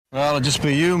Well, it'll just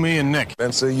be you, me, and Nick.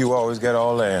 And so you always get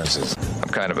all the answers. I'm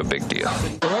kind of a big deal.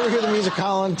 Whenever you hear the music,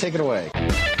 Colin, take it away.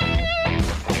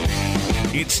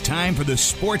 It's time for the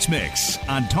Sports Mix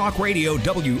on Talk Radio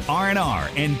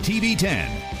WRNR and TV10.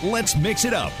 Let's mix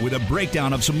it up with a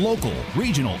breakdown of some local,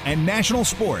 regional, and national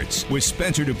sports with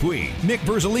Spencer Dupuis, Nick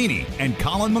Verzolini, and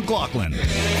Colin McLaughlin.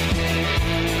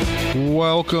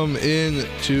 Welcome in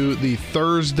to the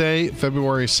Thursday,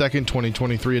 February 2nd,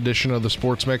 2023 edition of the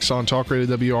Sports Mix on Talk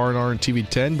Radio WRNR and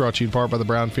TV10, brought to you in part by the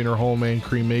Brown Funeral Home and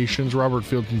Cremations. Robert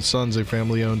Field & Sons, a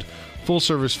family-owned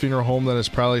full-service funeral home that has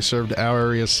proudly served our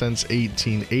area since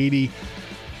 1880.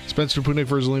 Spencer Dupuis, Nick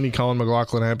Verzolini, Colin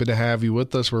McLaughlin, happy to have you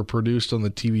with us. We're produced on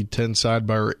the TV10 side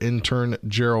by our intern,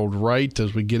 Gerald Wright.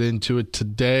 As we get into it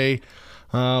today,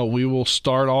 we will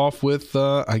start off with,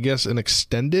 an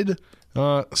extended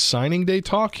signing day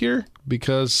talk here,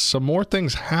 because some more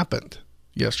things happened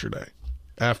yesterday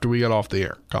after we got off the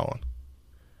air. Colin.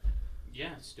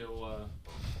 Yeah, still.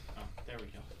 There we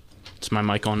go. Is my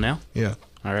mic on now? Yeah.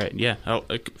 All right. Yeah,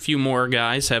 a few more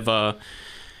guys have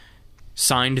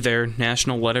signed their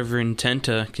national letter of intent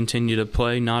to continue to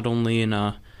play, not only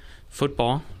in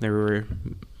football.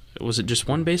 Was it just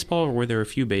one baseball, or were there a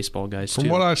few baseball guys too? From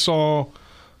what I saw,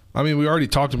 we already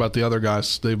talked about the other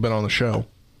guys. They've been on the show.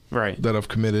 Right. That have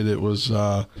committed. It was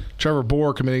Trevor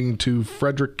Bohr committing to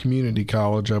Frederick Community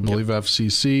College, I believe,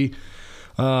 FCC.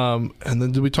 And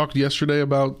then did we talk yesterday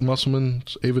about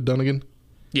Musselman's Ava Dunnigan?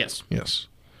 Yes. Yes.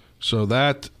 So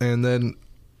that, and then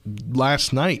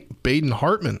last night, Baden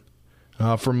Hartman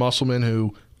from Musselman,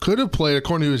 who could have played,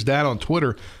 according to his dad on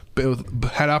Twitter,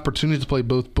 had opportunities to play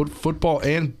both football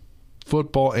and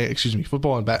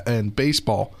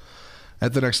baseball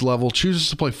at the next level,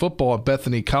 chooses to play football at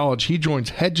Bethany College. He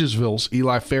joins Hedgesville's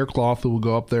Eli Faircloth, who will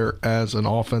go up there as an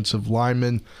offensive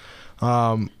lineman.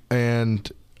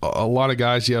 And a lot of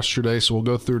guys yesterday, so we'll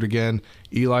go through it again.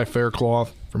 Eli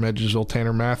Faircloth from Hedgesville,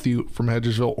 Tanner Matthew from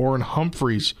Hedgesville, Orrin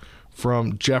Humphreys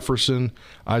from Jefferson,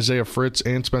 Isaiah Fritz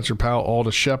and Spencer Powell all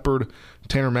to Shepherd,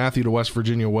 Tanner Matthew to West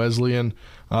Virginia Wesleyan.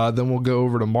 Then we'll go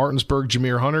over to Martinsburg.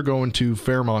 Jameer Hunter going to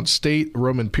Fairmont State,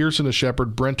 Roman Pearson to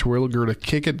Shepherd, Brent Terwilliger to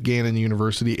Kickett Gannon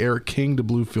University, Eric King to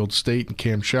Bluefield State, and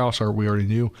Cam Schausar, we already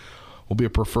knew, will be a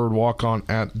preferred walk-on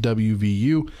at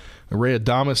WVU. Ray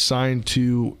Adamas signed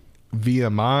to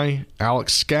VMI.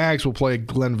 Alex Skaggs will play at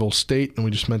Glenville State, and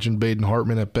we just mentioned Baden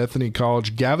Hartman at Bethany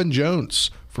College. Gavin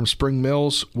Jones from Spring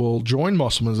Mills will join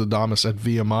Musselman's Adamas at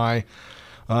VMI.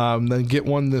 Then get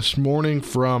one this morning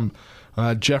from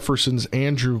Jefferson's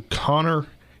Andrew Connor.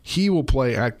 He will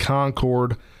play at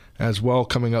Concord as well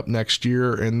coming up next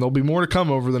year, and there'll be more to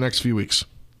come over the next few weeks.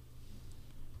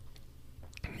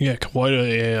 Yeah, quite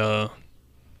a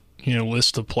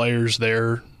list of players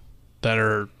there that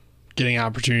are getting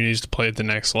opportunities to play at the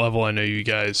next level. I know you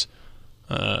guys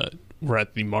were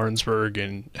at the Martinsburg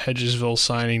and Hedgesville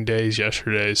signing days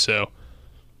yesterday, so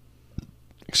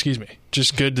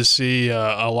just good to see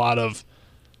a lot of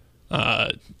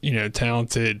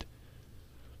talented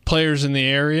players in the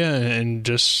area, and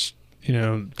just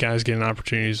guys getting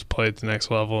opportunities to play at the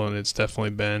next level. And it's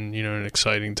definitely been an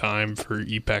exciting time for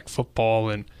EPAC football,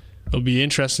 and it'll be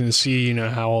interesting to see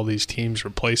how all these teams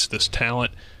replace this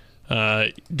talent.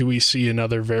 Do we see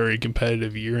another very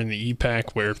competitive year in the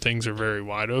EPAC where things are very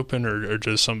wide open, or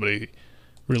does somebody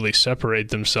really separate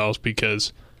themselves?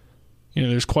 Because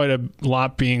there's quite a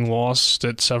lot being lost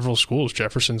at several schools.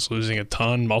 Jefferson's losing a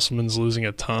ton. Musselman's losing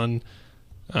a ton.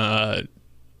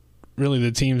 Really,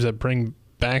 the teams that bring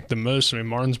back the most,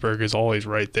 Martinsburg is always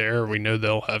right there. We know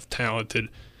they'll have talented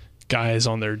guys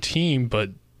on their team, but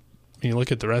you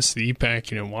look at the rest of the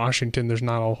EPAC, Washington, there's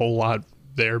not a whole lot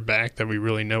there back that we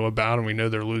really know about, and we know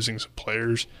they're losing some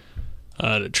players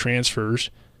to transfers.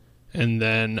 And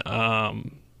then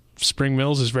Spring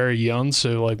Mills is very young,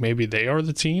 so maybe they are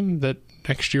the team that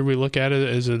next year we look at it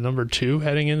as a number 2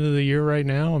 heading into the year right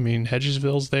now.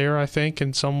 Hedgesville's there, I think,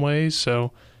 in some ways.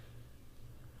 So,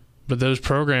 but those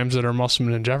programs that are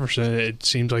Musselman and Jefferson, it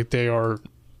seems like they are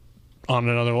on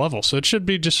another level. So it should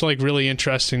be just really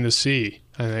interesting to see,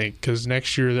 I think, because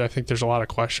next year I think there's a lot of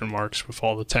question marks with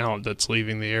all the talent that's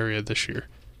leaving the area this year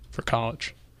for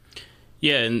college.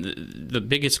 Yeah, and the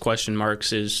biggest question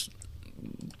marks is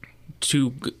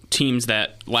two teams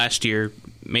that last year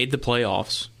made the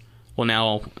playoffs will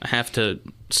now have to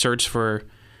search for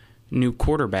new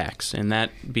quarterbacks, and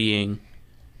that being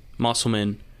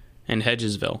Musselman and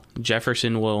Hedgesville.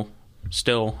 Jefferson will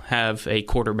still have a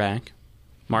quarterback.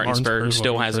 Martinsburg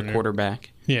still has a quarterback.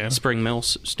 Yeah. Spring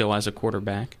Mills still has a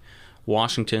quarterback.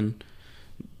 Washington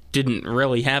didn't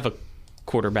really have a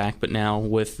quarterback, but now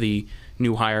with the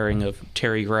new hiring of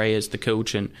Terry Gray as the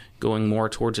coach and going more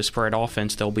towards a spread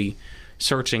offense, they'll be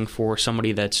searching for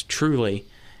somebody that's truly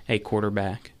a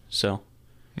quarterback. So,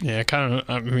 yeah,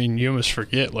 you almost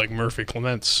forget, like, Murphy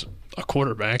Clement's a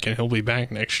quarterback, and he'll be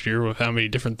back next year with how many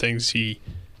different things he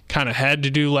kind of had to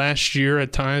do last year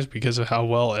at times because of how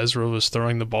well Ezra was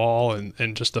throwing the ball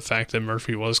and just the fact that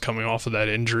Murphy was coming off of that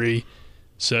injury.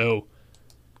 So,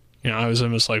 I was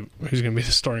almost like, who's going to be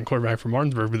the starting quarterback for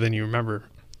Martinsburg? But then you remember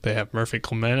they have Murphy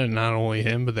Clement, and not only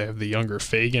him, but they have the younger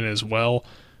Fagan as well,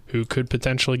 who could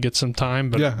potentially get some time.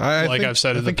 But I've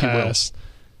said in the past,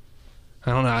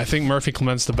 I don't know. I think Murphy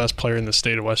Clement's the best player in the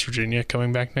state of West Virginia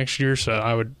coming back next year, so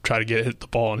I would try to get the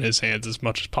ball in his hands as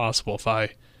much as possible if I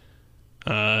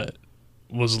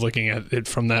was looking at it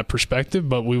from that perspective.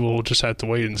 But we will just have to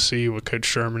wait and see what Coach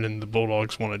Sherman and the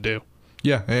Bulldogs want to do.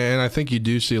 Yeah, and I think you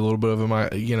do see a little bit of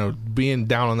him, being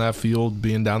down on that field,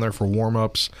 being down there for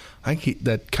warm-ups. I think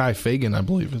that Kai Fagan, I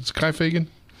believe. It's Kai Fagan?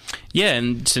 Yeah,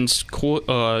 and since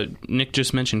Nick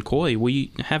just mentioned Coy,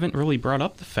 we haven't really brought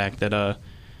up the fact that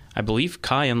I believe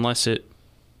Kai, unless it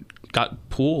got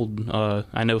pulled,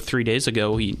 I know 3 days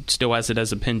ago, he still has it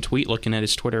as a pinned tweet looking at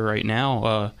his Twitter right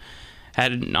now,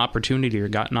 had an opportunity or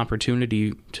got an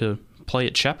opportunity to play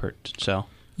at Shepherd. So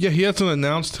yeah, he hasn't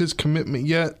announced his commitment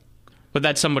yet. But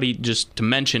that's somebody just to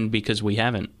mention because we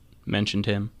haven't mentioned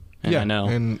him. And I know.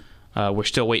 And we're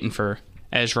still waiting for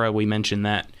Ezra. We mentioned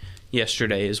that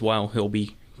yesterday as well. He'll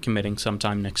be committing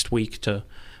sometime next week to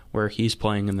where he's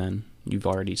playing, and then you've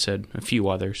already said a few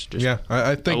others.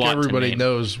 I think everybody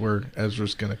knows where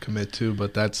Ezra's going to commit to,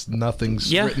 but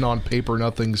nothing's written on paper,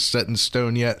 nothing's set in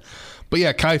stone yet. But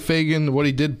yeah, Kai Fagan, what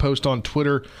he did post on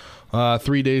Twitter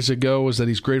 3 days ago was that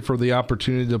he's great for the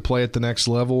opportunity to play at the next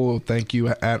level. Thank you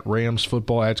at Rams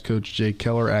Football, at Coach Jay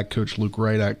Keller, at Coach Luke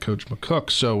Wright, at Coach McCook.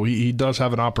 So he does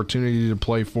have an opportunity to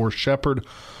play for Shepherd.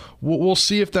 We'll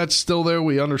see if that's still there.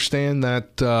 We understand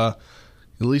that at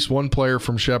least one player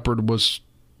from Shepherd was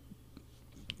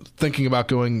thinking about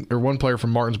going, or one player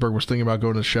from Martinsburg was thinking about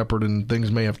going to Shepherd, and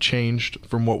things may have changed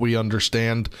from what we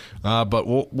understand. But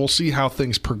we'll see how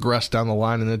things progress down the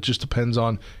line, and it just depends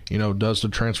on, does the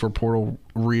transfer portal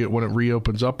when it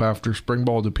reopens up after spring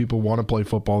ball, do people want to play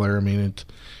football there? I mean,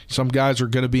 some guys are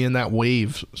going to be in that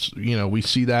wave. We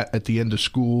see that at the end of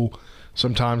school.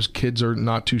 Sometimes kids are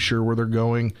not too sure where they're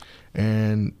going,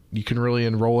 and you can really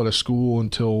enroll at a school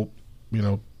until,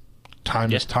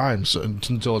 time is time, so,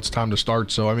 until it's time to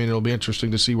start. So, it'll be interesting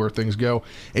to see where things go.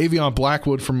 Avion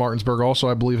Blackwood from Martinsburg also,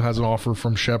 I believe, has an offer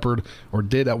from Shepherd, or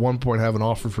did at one point have an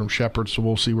offer from Shepherd, so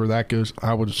we'll see where that goes.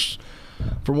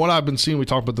 From what I've been seeing, we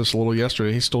talked about this a little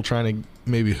yesterday, he's still trying to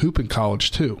maybe hoop in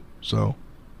college too. So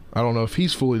I don't know if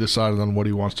he's fully decided on what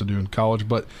he wants to do in college,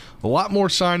 but a lot more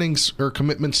signings or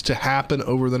commitments to happen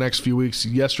over the next few weeks.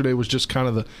 Yesterday was just kind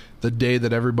of the day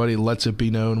that everybody lets it be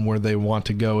known where they want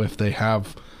to go if they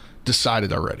have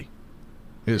decided already.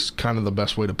 Is kind of the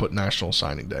best way to put National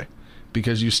Signing Day,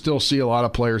 because you still see a lot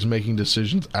of players making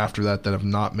decisions after that have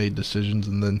not made decisions,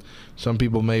 and then some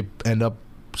people may end up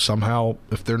somehow,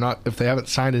 if they haven't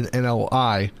signed an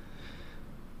NLI,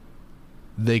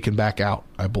 they can back out,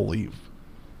 I believe.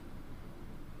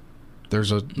 They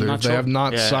have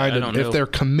not signed it. If they're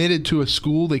committed to a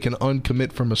school, they can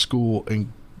uncommit from a school,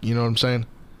 and you know what I'm saying?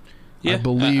 Yeah,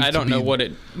 I don't know what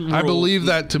it. I believe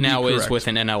that to now be is with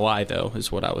an NLI though,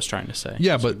 is what I was trying to say.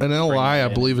 Yeah, but an NLI I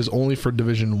believe is only for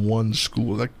Division I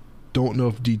school. I don't know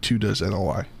if D2 does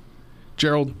NLI.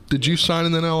 Gerald, did you sign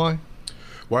an NLI?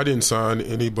 Well, I didn't sign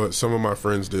any, but some of my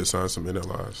friends did sign some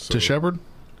NLIs. So, to Shepherd?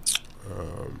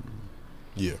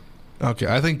 Yeah. Okay,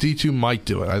 I think D2 might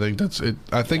do it. I think that's it.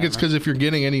 I think it's because if you're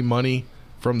getting any money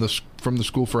from the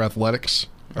school for athletics,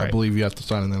 right, I believe you have to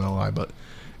sign an NLI. But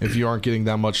if you aren't getting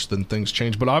that much, then things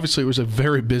change. But obviously, it was a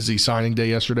very busy signing day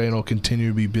yesterday, and it'll continue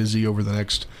to be busy over the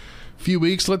next few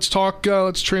weeks. Let's talk.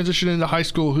 Let's transition into high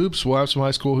school hoops. We'll have some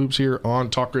high school hoops here on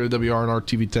Talk Radio WRNR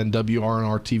TV 10,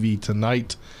 WRNR TV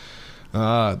tonight.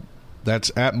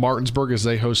 That's at Martinsburg as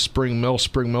they host Spring Mill.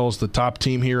 Spring Mill is the top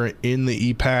team here in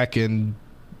the EPAC and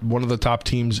one of the top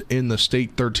teams in the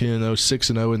state, 13-0,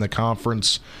 6-0 in the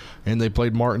conference. And they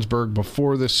played Martinsburg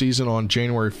before this season on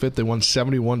January 5th. They won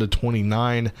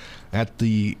 71-29 at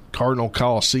the Cardinal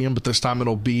Coliseum, but this time it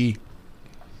will be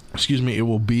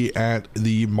at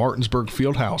the Martinsburg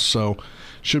Fieldhouse. So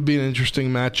should be an interesting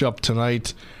matchup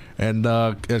tonight. And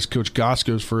as Coach Goss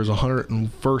goes for his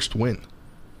 101st win.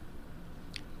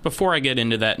 Before I get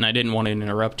into that, and I didn't want to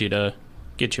interrupt you to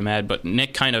get you mad, but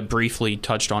Nick kind of briefly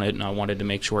touched on it, and I wanted to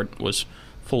make sure it was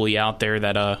fully out there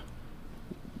that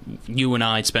you and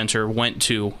I, Spencer, went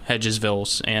to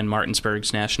Hedgesville's and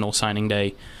Martinsburg's National Signing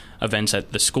Day events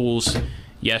at the schools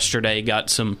yesterday. Got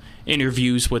some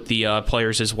interviews with the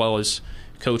players as well as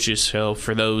coaches. So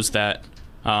for those that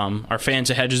are fans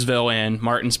of Hedgesville and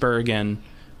Martinsburg and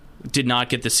did not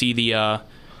get to see the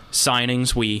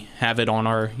signings, we have it on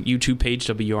our YouTube page,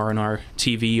 WRNR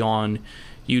TV on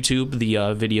YouTube, the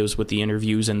videos with the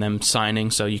interviews and them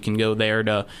signing, so you can go there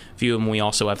to view them. We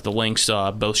also have the links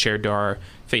both shared to our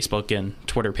Facebook and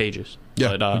Twitter pages.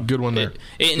 Yeah, but, good one there.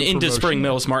 Into Spring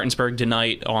Mills, Martinsburg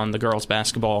tonight on the girls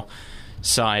basketball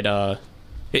side.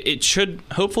 It should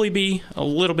hopefully be a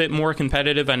little bit more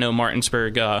competitive. I know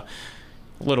Martinsburg a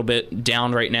little bit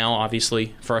down right now,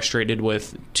 obviously frustrated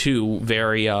with two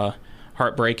very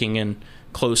heartbreaking and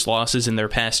close losses in their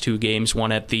past two games,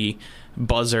 one at the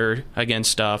buzzer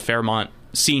against Fairmont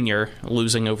Senior,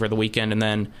 losing over the weekend, and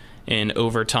then in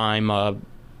overtime,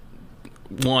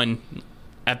 one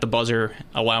at the buzzer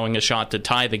allowing a shot to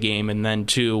tie the game, and then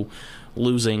two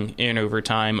losing in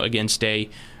overtime against a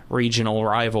regional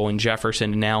rival in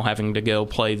Jefferson, and now having to go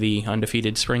play the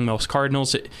undefeated Spring Mills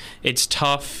Cardinals. It's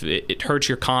tough. It hurts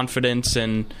your confidence,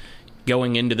 and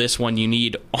going into this one, you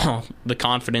need all the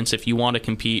confidence if you want to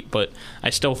compete, but I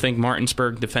still think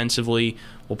Martinsburg defensively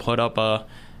will put up a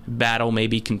battle,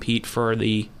 maybe compete for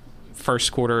the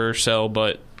first quarter or so,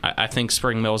 but I think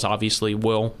Spring Mills obviously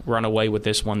will run away with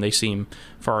this one. They seem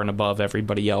far and above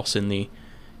everybody else in the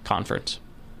conference.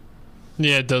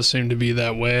 Yeah, it does seem to be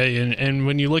that way, and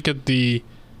when you look at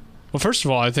well, first of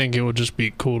all, I think it would just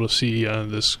be cool to see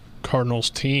this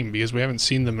Cardinals team, because we haven't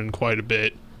seen them in quite a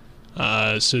bit.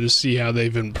 So to see how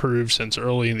they've improved since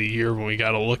early in the year when we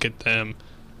got to look at them,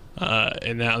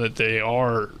 and now that they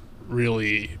are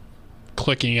really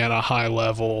clicking at a high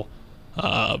level,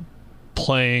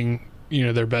 playing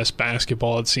their best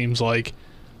basketball, it seems like,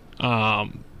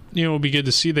 it'll be good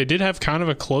to see. They did have kind of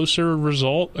a closer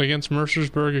result against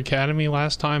Mercersburg Academy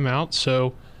last time out,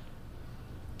 so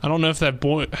I don't know if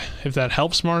that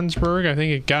helps Martinsburg. I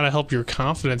think it got to help your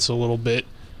confidence a little bit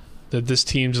that this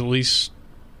team's at least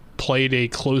played a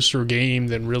closer game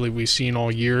than really we've seen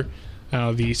all year,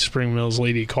 the Spring Mills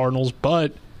Lady Cardinals.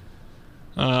 But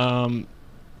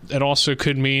it also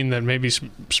could mean that maybe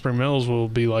Spring Mills will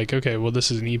be like, okay, well,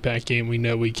 this is an EPAC game. We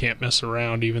know we can't mess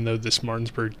around, even though this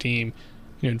Martinsburg team,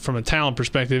 from a talent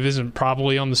perspective, isn't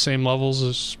probably on the same levels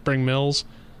as Spring Mills.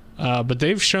 But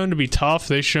they've shown to be tough.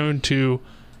 They've shown to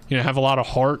have a lot of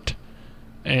heart.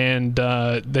 And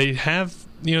they have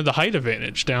the height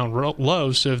advantage down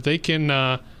low. So if they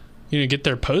can get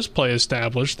their post play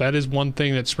established, that is one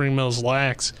thing that Spring Mills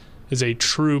lacks, is a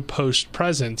true post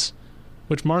presence,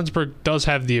 which Martinsburg does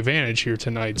have the advantage here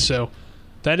tonight. So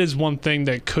that is one thing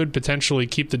that could potentially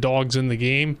keep the Dogs in the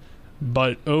game.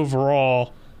 But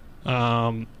overall,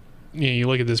 you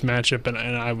look at this matchup, and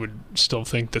I would still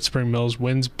think that Spring Mills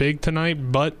wins big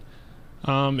tonight, but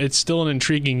it's still an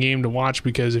intriguing game to watch,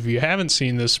 because if you haven't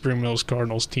seen this Spring Mills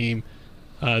Cardinals team,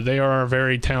 they are a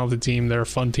very talented team. They're a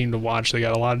fun team to watch. They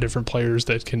got a lot of different players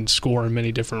that can score in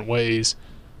many different ways,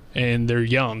 and they're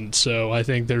young. So I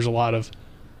think there's a lot of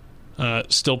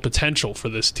still potential for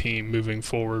this team moving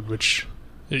forward, which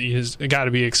is got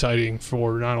to be exciting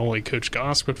for not only Coach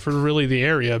Goss, but for really the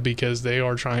area, because they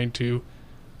are trying to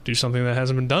do something that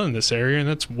hasn't been done in this area, and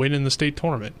that's win in the state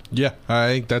tournament. Yeah, I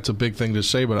think that's a big thing to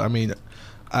say, but I mean,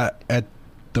 at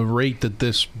the rate that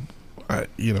this,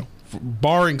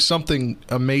 barring something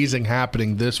amazing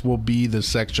happening, this will be the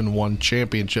Section 1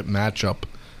 championship matchup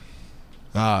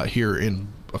here in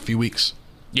a few weeks.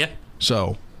 Yeah.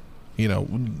 So,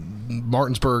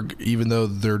 Martinsburg, even though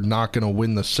they're not going to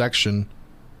win the section,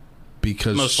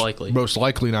 because most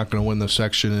likely not going to win the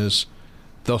section, is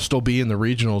they'll still be in the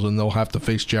regionals, and they'll have to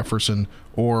face Jefferson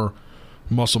or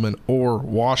Musselman or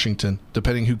Washington,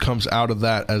 depending who comes out of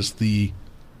that as the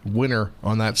winner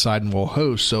on that side and will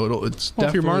host. So it's definitely,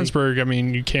 if you're Martinsburg, I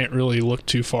mean, you can't really look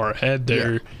too far ahead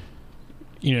there.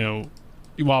 Yeah.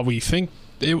 While we think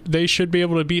they should be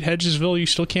able to beat Hedgesville, you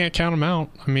still can't count them out.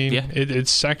 I mean,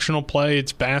 it's sectional play,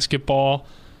 it's basketball,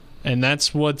 and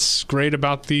that's what's great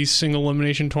about these single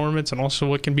elimination tournaments, and also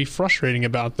what can be frustrating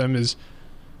about them is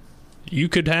you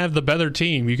could have the better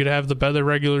team, you could have the better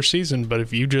regular season, but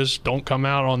if you just don't come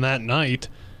out on that night,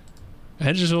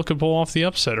 Hedgesville could pull off the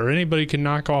upset, or anybody can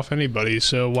knock off anybody.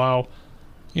 So while,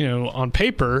 on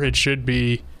paper it should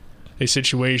be a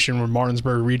situation where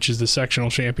Martinsburg reaches the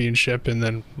sectional championship and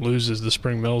then loses the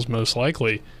Spring Mills most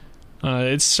likely,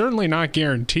 it's certainly not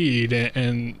guaranteed,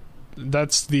 and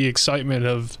that's the excitement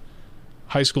of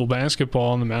high school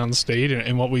basketball in the Mountain State,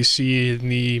 and what we see in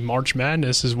the March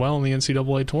Madness as well in the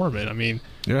NCAA tournament. I mean,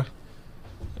 yeah,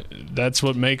 that's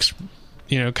what makes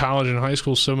college and high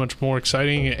school is so much more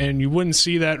exciting, and you wouldn't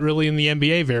see that really in the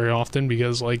NBA very often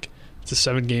because it's a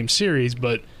 7-game series,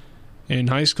 but in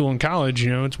high school and college,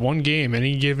 it's one game,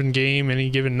 any given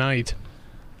night.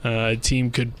 A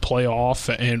team could play off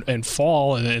and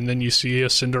fall, and then you see a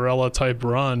Cinderella-type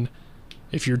run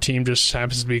if your team just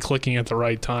happens to be clicking at the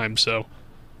right time. So,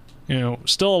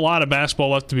 still a lot of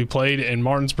basketball left to be played, and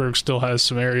Martinsburg still has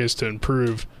some areas to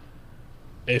improve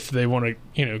if they want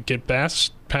to, get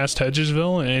past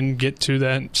Hedgesville and get to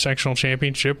that sectional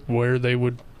championship where they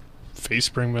would face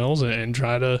Spring Mills and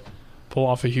try to pull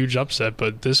off a huge upset.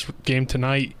 But this game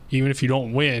tonight, even if you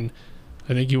don't win,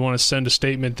 I think you want to send a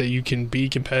statement that you can be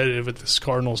competitive with this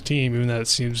Cardinals team, even though it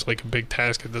seems like a big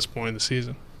task at this point in the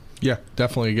season. Yeah,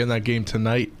 definitely. Again, that game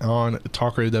tonight on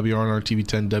Talk Radio WRNR TV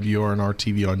 10, WRNR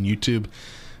TV on YouTube,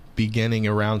 beginning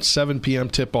around 7 p.m.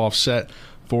 tip-off set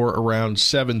for around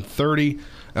 7:30.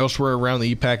 Elsewhere around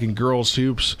the EPAC and girls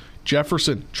hoops,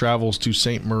 Jefferson travels to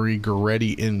St. Marie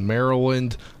Goretti in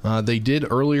Maryland. They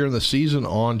did earlier in the season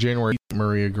on January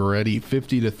Maria Goretti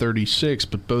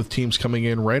 50-36, but both teams coming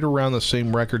in right around the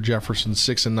same record. Jefferson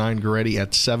 6-9, Goretti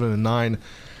at 7-9,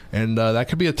 and that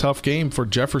could be a tough game for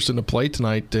Jefferson to play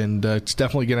tonight, and it's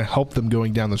definitely going to help them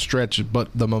going down the stretch. But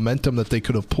the momentum that they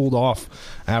could have pulled off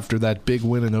after that big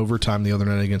win in overtime the other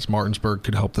night against Martinsburg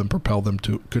could help propel them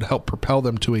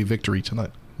to a victory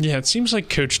tonight. Yeah, it seems like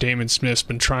Coach Damon Smith's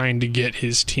been trying to get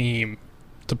his team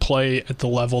to play at the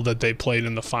level that they played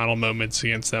in the final moments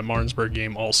against that Martinsburg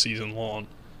game all season long.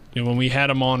 When we had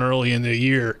him on early in the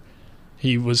year,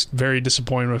 he was very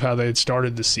disappointed with how they had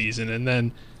started the season, and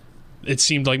then it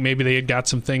seemed like maybe they had got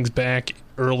some things back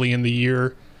early in the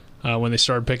year when they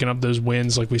started picking up those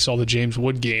wins, like we saw the James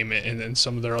Wood game and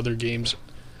some of their other games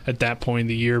at that point in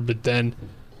the year. But then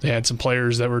they had some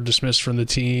players that were dismissed from the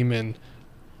team and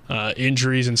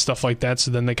injuries and stuff like that,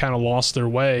 so then they kind of lost their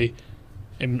way.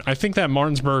 And I think that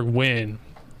Martinsburg win,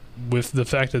 with the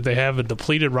fact that they have a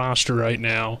depleted roster right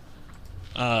now,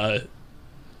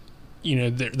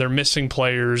 they're missing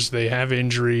players, they have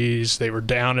injuries, they were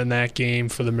down in that game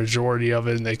for the majority of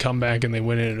it, and they come back and they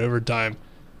win it in overtime.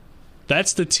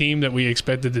 That's the team that we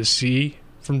expected to see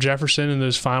from Jefferson in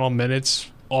those final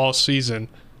minutes all season.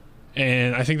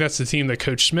 And I think that's the team that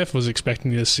Coach Smith was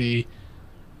expecting to see.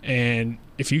 And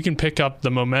if you can pick up the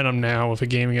momentum now with a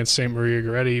game against St. Maria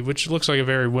Goretti, which looks like a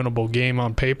very winnable game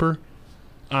on paper,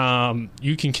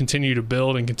 you can continue to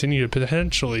build and continue to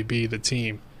potentially be the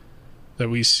team that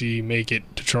we see make it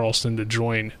to Charleston to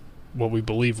join what we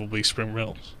believe will be Spring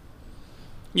Mills.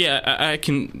 Yeah, I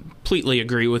completely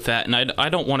agree with that, and I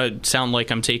don't want to sound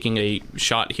like I'm taking a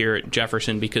shot here at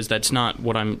Jefferson because that's not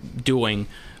what I'm doing.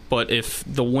 But if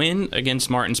the win against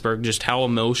Martinsburg, just how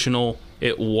emotional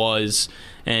it was,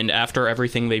 and after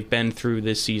everything they've been through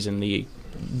this season, the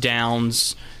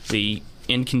downs, the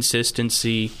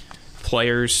inconsistency,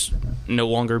 players no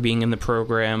longer being in the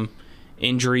program,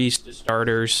 injuries to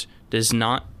starters, does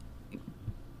not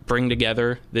bring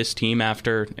together this team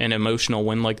after an emotional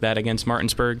win like that against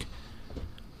Martinsburg,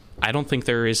 I don't think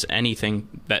there is anything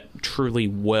that truly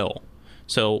will.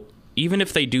 So even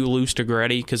if they do lose to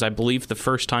Goretti, because I believe the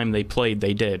first time they played,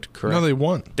 they did, correct? No, they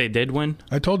won. They did win?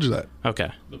 I told you that.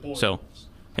 Okay. So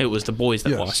it was the boys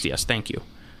that lost. Yes, thank you.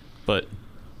 But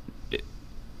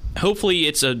hopefully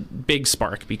it's a big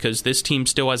spark because this team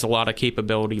still has a lot of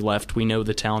capability left. We know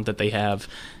the talent that they have,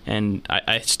 and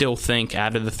I still think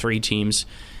out of the three teams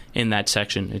in that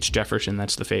section, it's Jefferson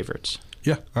that's the favorites.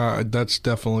 Yeah, that's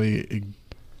definitely a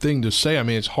thing to say. I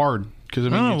mean, it's hard because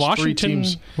it's Washington 3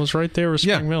 teams. Was right there with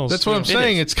Spring Mills. That's what I'm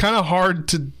saying. It's kind of hard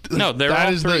to. No,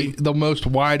 that is the most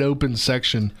wide open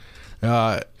section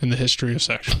in the history of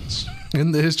sections.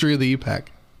 In the history of the EPAC.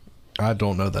 I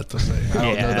don't know that to say. I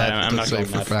don't know that to say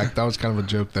for a fact. That was kind of a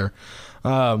joke there.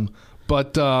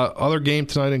 But other game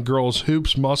tonight in girls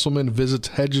hoops, Musselman visits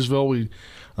Hedgesville.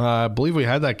 I believe we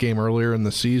had that game earlier in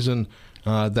the season.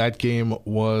 That game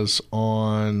was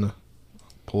on.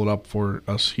 Pull it up for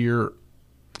us here.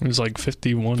 It was like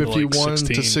 51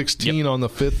 to 16 on the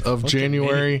 5th of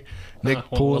January. Nick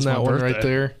pulling that one right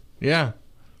there. Yeah.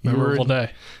 Memorable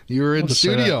day. You were in the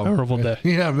studio. Memorable day.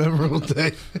 Yeah, memorable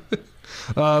day.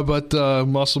 But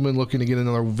Musselman looking to get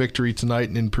another victory tonight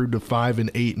and improve to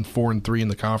 5-8 and 4-3 in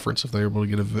the conference if they're able to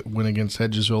get a win against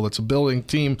Hedgesville. That's a building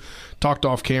team. Talked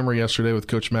off camera yesterday with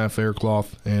Coach Matt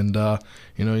Faircloth, and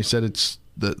he said it's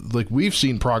like we've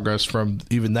seen progress from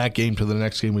even that game to the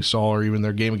next game we saw, or even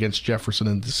their game against Jefferson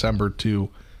in December to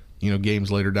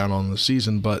games later down on the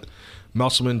season. But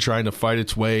Musselman trying to fight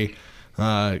its way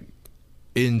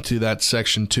into that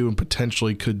Section 2 and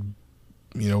potentially could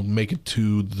make it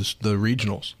to the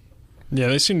regionals. Yeah,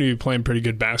 they seem to be playing pretty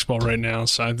good basketball right now,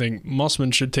 so I think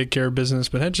Mussman should take care of business,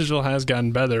 but Hedgesville has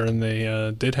gotten better, and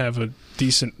they did have a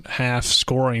decent half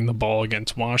scoring the ball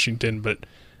against Washington, but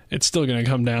it's still going to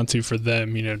come down to, for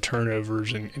them,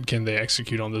 turnovers, and can they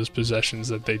execute on those possessions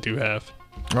that they do have.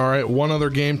 All right, one other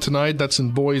game tonight. That's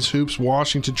in boys hoops.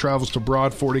 Washington travels to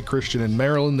Broad 40 Christian in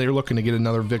Maryland. They're looking to get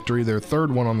another victory, their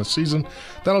third one on the season.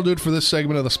 That'll do it for this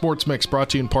segment of the Sports Mix, brought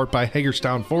to you in part by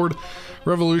Hagerstown Ford,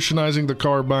 revolutionizing the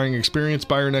car buying experience.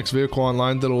 Buy your next vehicle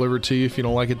online. They'll deliver it to you. If you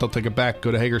don't like it, they'll take it back.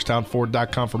 Go to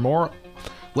HagerstownFord.com for more.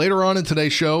 Later on in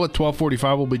today's show at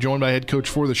 12:45, we'll be joined by head coach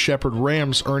for the Shepherd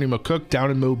Rams, Ernie McCook,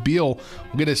 down in Mobile.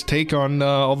 We'll get his take on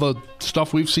all the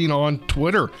stuff we've seen on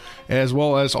Twitter, as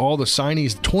well as all the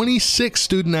signees. 26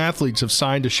 student-athletes have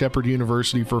signed to Shepherd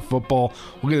University for football.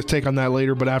 We'll get his take on that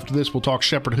later, but after this, we'll talk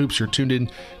Shepherd Hoops. You're tuned in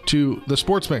to the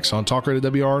Sports Mix on Talk Radio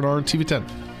WRNR and TV 10.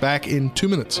 Back in 2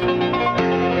 minutes.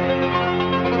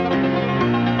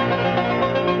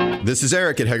 This is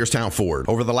Eric at Hagerstown Ford.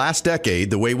 Over the last decade,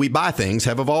 the way we buy things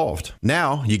have evolved.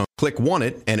 Now, you can click Want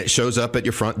It, and it shows up at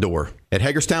your front door. At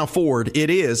Hagerstown Ford, it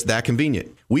is that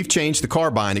convenient. We've changed the car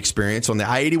buying experience on the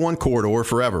I-81 corridor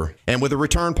forever. And with a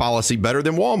return policy better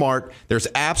than Walmart, there's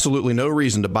absolutely no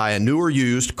reason to buy a new or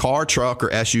used car, truck, or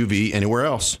SUV anywhere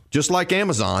else. Just like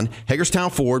Amazon,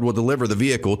 Hagerstown Ford will deliver the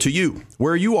vehicle to you,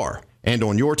 where you are, and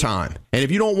on your time. And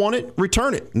if you don't want it,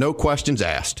 return it. No questions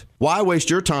asked. Why waste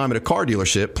your time at a car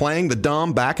dealership playing the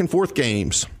dumb back-and-forth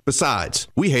games? Besides,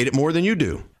 we hate it more than you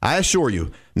do. I assure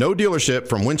you, no dealership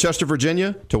from Winchester,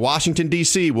 Virginia to Washington,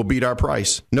 D.C. will beat our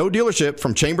price. No dealership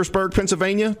from Chambersburg,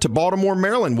 Pennsylvania to Baltimore,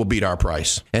 Maryland will beat our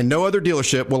price. And no other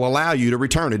dealership will allow you to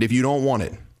return it if you don't want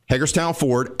it. Hagerstown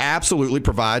Ford absolutely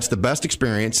provides the best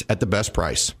experience at the best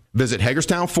price. Visit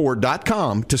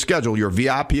HagerstownFord.com to schedule your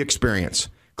VIP experience.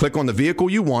 Click on the vehicle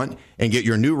you want and get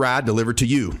your new ride delivered to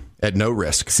you at no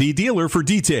risk. See dealer for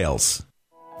details.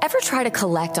 Ever try to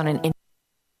collect on an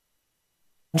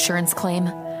insurance claim?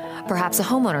 Perhaps a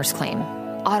homeowner's claim,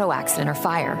 auto accident, or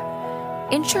fire.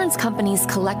 Insurance companies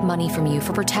collect money from you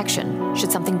for protection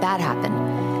should something bad happen.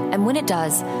 And when it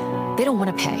does, they don't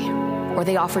want to pay, or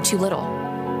they offer too little.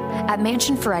 At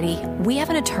Mansion Ferretti, we have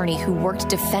an attorney who worked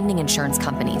defending insurance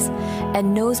companies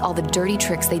and knows all the dirty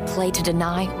tricks they play to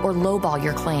deny or lowball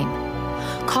your claim.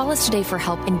 Call us today for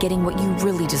help in getting what you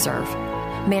really deserve.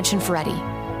 Mansion Ferretti,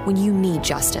 when you need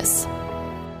justice.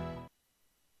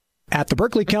 At the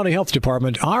Berkeley County Health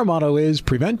Department, our motto is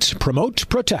prevent, promote,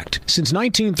 protect. Since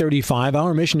 1935,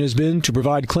 our mission has been to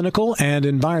provide clinical and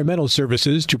environmental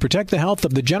services to protect the health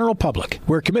of the general public.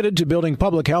 We're committed to building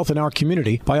public health in our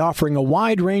community by offering a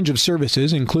wide range of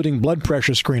services, including blood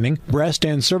pressure screening, breast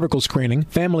and cervical screening,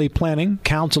 family planning,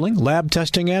 counseling, lab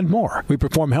testing, and more. We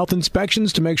perform health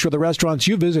inspections to make sure the restaurants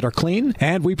you visit are clean,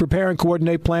 and we prepare and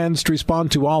coordinate plans to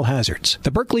respond to all hazards.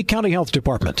 The Berkeley County Health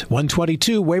Department,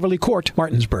 122 Waverly Court,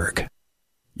 Martinsburg.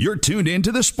 You're tuned in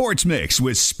to the Sports Mix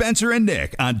with Spencer and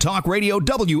Nick on Talk Radio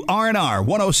WRNR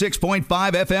 106.5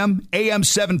 FM, AM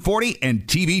 740, and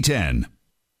TV 10.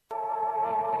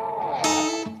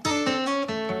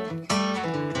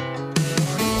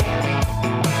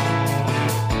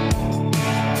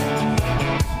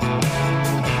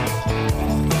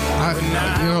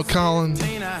 Colin,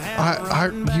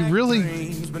 you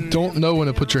really don't know when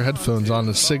to put your headphones on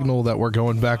to signal that we're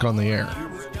going back on the air.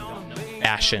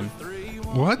 Fashion.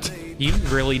 What? You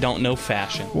really don't know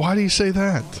fashion. Why do you say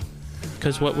that?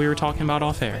 Because what we were talking about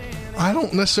off air. I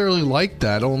don't necessarily like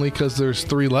that, only because there's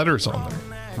 3 letters on there.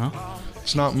 Huh?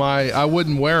 It's not I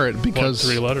wouldn't wear it because...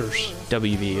 What 3 letters?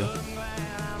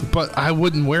 WVU. But I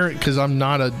wouldn't wear it because I'm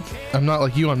not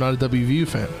like you, I'm not a WVU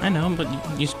fan. I know, but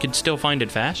you could still find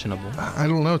it fashionable. I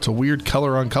don't know, it's a weird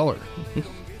color on color.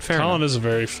 Colin is a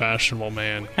very fashionable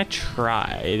man. I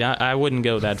tried. I wouldn't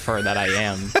go that far that I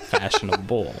am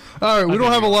fashionable. All right, we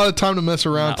don't have a lot of time to mess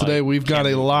around today. We've got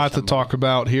a lot to talk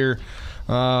about here.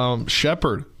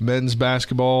 Shepherd men's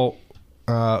basketball,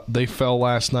 they fell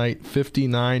last night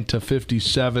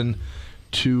 59-57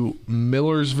 to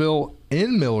Millersville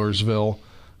in Millersville,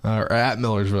 or at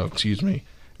Millersville, excuse me.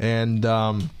 And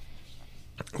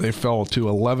they fell to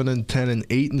 11-10 and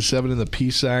 8-7 in the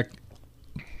PSAC.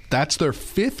 That's their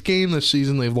 5th game this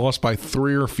season. They've lost by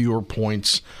 3 or fewer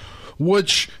points,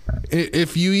 which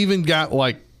if you even got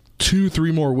like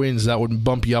 2-3 more wins, that would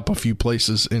bump you up a few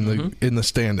places in the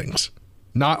standings.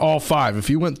 Not all 5. If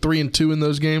you went 3-2 in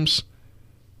those games,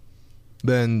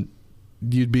 then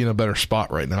you'd be in a better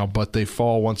spot right now. But they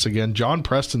fall once again. John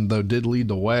Preston, though, did lead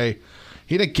the way.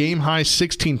 He had a game-high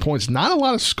 16 points. Not a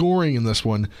lot of scoring in this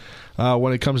one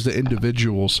when it comes to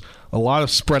individuals. A lot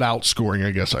of spread-out scoring,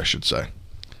 I guess I should say.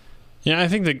 Yeah, I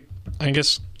think that I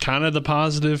guess kind of the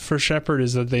positive for Shepherd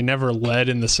is that they never led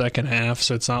in the second half,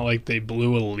 so it's not like they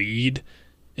blew a lead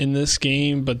in this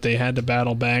game, but they had to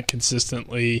battle back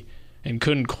consistently and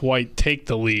couldn't quite take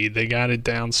the lead. They got it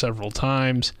down several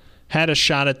times, had a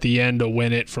shot at the end to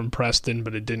win it from Preston,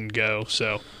 but it didn't go.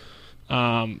 So,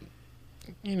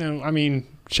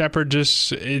 Shepherd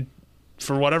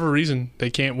for whatever reason,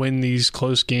 they can't win these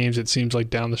close games, it seems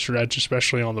like, down the stretch,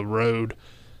 especially on the road.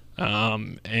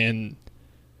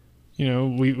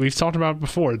 We've talked about it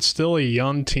before. It's still a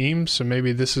young team, so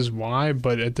maybe this is why.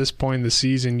 But at this point in the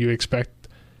season, you expect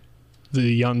the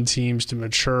young teams to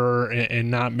mature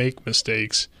and not make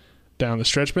mistakes down the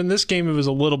stretch. But in this game, it was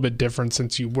a little bit different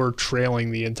since you were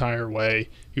trailing the entire way.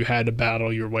 You had to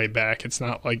battle your way back. It's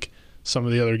not like some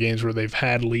of the other games where they've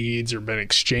had leads or been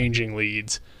exchanging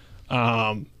leads.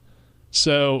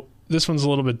 So this one's a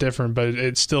little bit different, but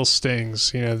it still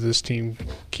stings. This team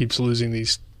keeps losing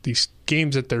these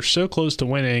games that they're so close to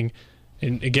winning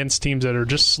and against teams that are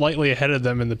just slightly ahead of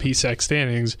them in the PSAC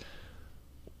standings,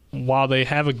 while they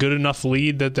have a good enough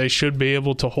lead that they should be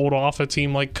able to hold off a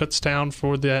team like Kutztown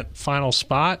for that final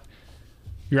spot.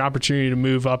 Your opportunity to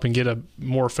move up and get a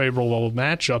more favorable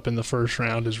matchup in the first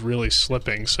round is really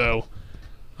slipping. So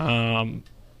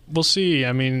we'll see.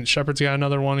 I mean, Shepherd's got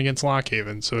another one against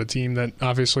Lockhaven, so a team that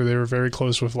obviously they were very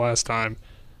close with last time.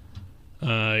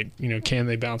 Can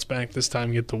they bounce back this time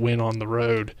and get the win on the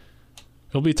road?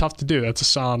 It'll be tough to do. That's a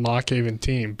solid Lockhaven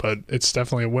team, but it's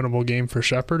definitely a winnable game for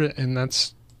Shepherd, and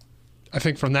that's, I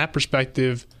think from that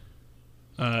perspective,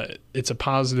 it's a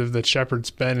positive that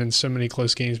Shepherd's been in so many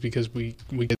close games because we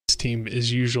this team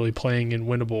is usually playing in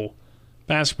winnable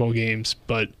basketball games,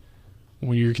 but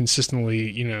when you're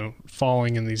consistently,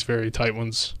 falling in these very tight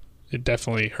ones, it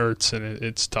definitely hurts and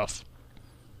it's tough.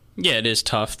 Yeah, it is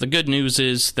tough. The good news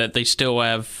is that they still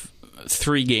have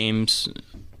 3 games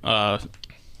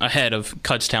ahead of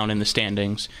Kutztown in the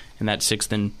standings in that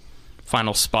 6th and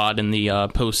final spot in the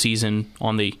postseason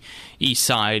on the east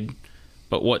side.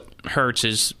 But what hurts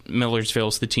is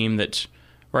Millersville's the team that's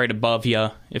right above you.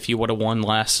 If you would have won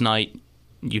last night,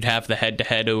 you'd have the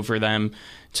head-to-head over them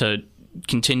to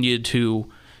continue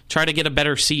to try to get a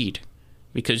better seed,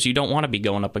 because you don't want to be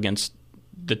going up against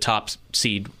the top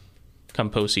seed come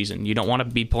postseason. You don't want to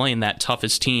be playing that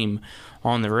toughest team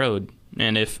on the road.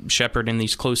 And if Shepherd in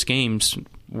these close games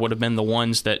would have been the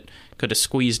ones that could have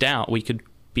squeezed out, we could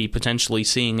be potentially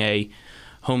seeing a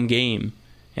home game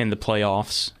in the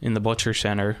playoffs in the Butcher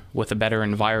Center with a better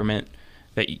environment,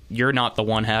 that you're not the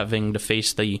one having to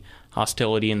face the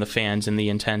hostility and the fans and the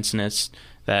intenseness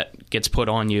that gets put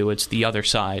on you. It's the other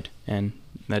side, and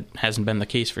that hasn't been the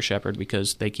case for Shepherd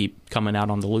because they keep coming out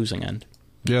on the losing end.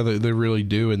 Yeah, they really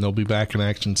do, and they'll be back in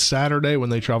action Saturday when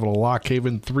they travel to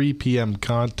Lockhaven, 3 p.m.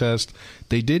 contest.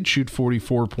 They did shoot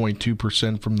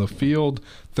 44.2% from the field,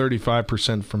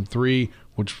 35% from 3,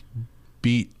 which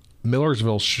beat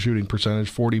Millersville's shooting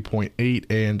percentage, 40.8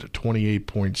 and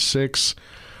 28.6.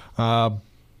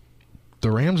 The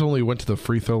Rams only went to the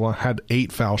free throw line, had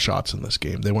 8 foul shots in this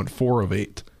game. They went 4 of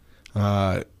 8,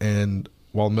 and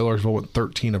while Millersville went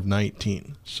 13 of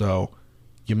 19. So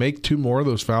you make 2 more of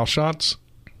those foul shots,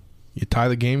 you tie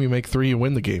the game, you make 3, you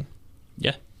win the game.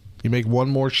 Yeah. You make 1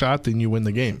 more shot, then you win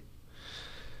the game.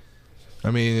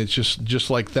 I mean, it's just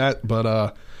like that,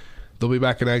 but they'll be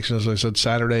back in action, as I said,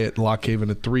 Saturday at Lockhaven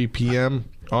at 3 p.m.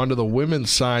 On to the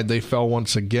women's side, they fell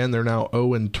once again. They're now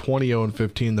 0-20,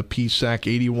 0-15. The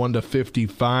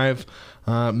PSAC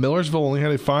 81-55. Millersville only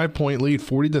had a 5-point lead,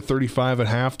 40-35 at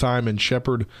halftime, and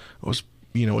Shepherd was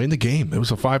in the game. It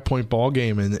was a 5-point ball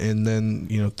game, and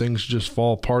then things just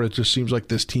fall apart. It just seems like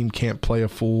this team can't play a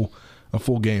full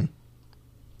game.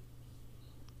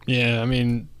 Yeah, I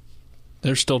mean,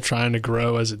 they're still trying to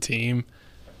grow as a team.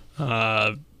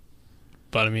 But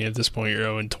I mean, at this point, you're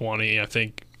 0-20. I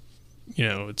think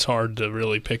it's hard to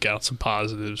really pick out some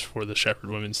positives for the Shepherd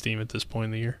women's team at this point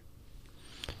in the year.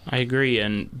 I agree,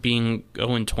 and being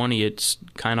 0-20, it's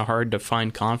kind of hard to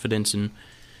find confidence and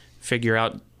figure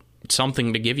out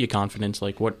something to give you confidence.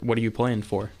 Like, what are you playing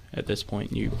for at this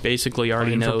point? You basically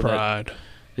already know that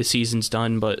the season's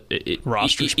done, but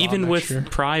even with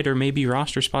pride or maybe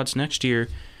roster spots next year,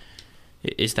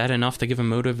 is that enough to give a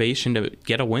motivation to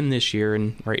get a win this year?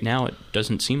 And right now, it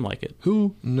doesn't seem like it.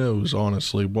 Who knows,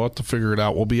 honestly? We'll have to figure it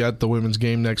out. We'll be at the women's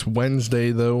game next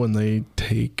Wednesday, though, and they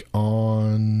take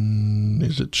on,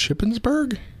 is it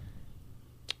Shippensburg?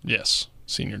 Yes,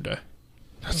 senior day.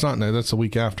 That's the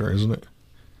week after, isn't it?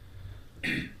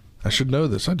 I should know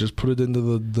this. I just put it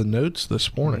into the notes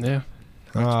this morning. Yeah.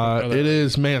 It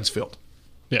is Mansfield.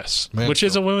 Yes, Mansfield. Which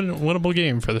is a winnable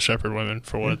game for the Shepherd women,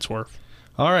 for what it's worth.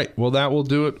 All right, well, that will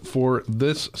do it for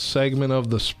this segment of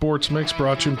the Sports Mix,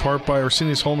 brought to you in part by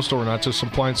Orsini's Home Store, not just some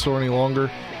appliance store any longer.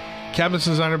 Cabinets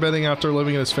and designer bedding, outdoor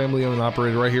living, and his family-owned and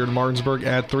operated right here in Martinsburg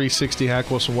at 360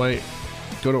 Hack Wilson Way.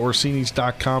 Go to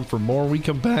Orsini's.com for more. We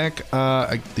come back.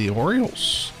 The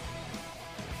Orioles.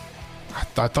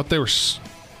 I thought they were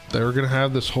going to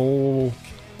have this whole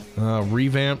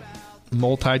revamped,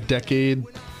 multi-decade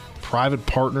private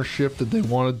partnership that they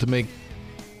wanted to make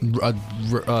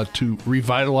to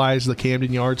revitalize the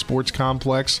Camden Yards Sports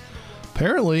Complex.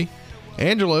 Apparently,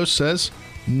 Angelo says,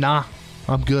 nah,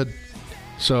 I'm good.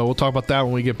 So we'll talk about that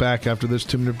when we get back after this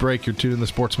 2-minute break. You're tuned in the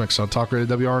Sports Mix on Talk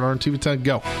Radio WRNR and TV10.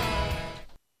 Go.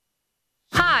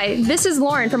 Hi, this is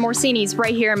Lauren from Orsini's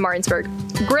right here in Martinsburg.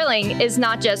 Grilling is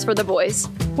not just for the boys.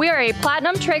 We are a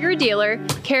Platinum Traeger dealer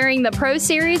carrying the Pro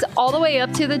Series all the way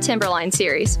up to the Timberline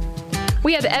Series.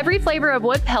 We have every flavor of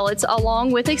wood pellets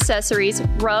along with accessories,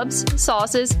 rubs,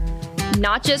 sauces.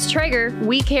 Not just Traeger,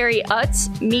 we carry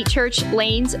Utz, Meat Church,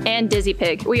 Lanes, and Dizzy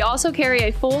Pig. We also carry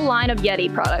a full line of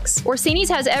Yeti products. Orsini's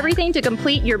has everything to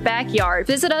complete your backyard.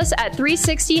 Visit us at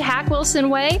 360 Hack Wilson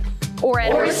Way or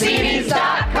at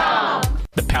Orsini's.com.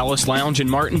 The Palace Lounge in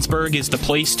Martinsburg is the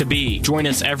place to be. Join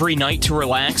us every night to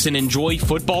relax and enjoy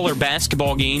football or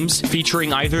basketball games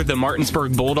featuring either the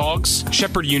Martinsburg Bulldogs,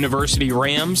 Shepherd University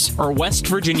Rams, or West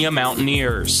Virginia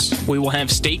Mountaineers. We will have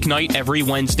steak night every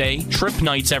Wednesday, trip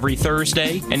nights every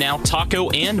Thursday, and now taco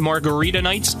and margarita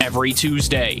nights every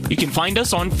Tuesday. You can find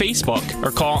us on Facebook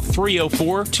or call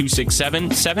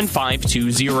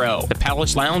 304-267-7520. The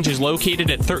Palace Lounge is located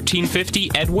at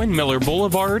 1350 Edwin Miller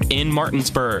Boulevard in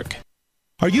Martinsburg.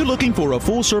 Are you looking for a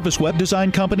full-service web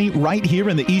design company right here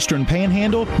in the Eastern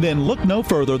Panhandle? Then look no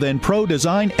further than Pro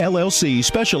Design LLC,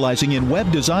 specializing in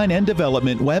web design and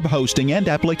development, web hosting, and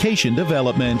application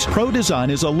development. Pro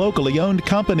Design is a locally owned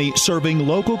company serving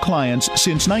local clients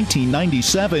since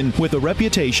 1997 with a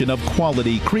reputation of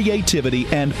quality, creativity,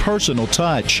 and personal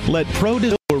touch. Let Pro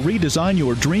Design redesign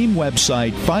your dream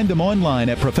website. Find them online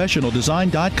at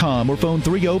professionaldesign.com or phone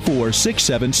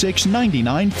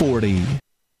 304-676-9940.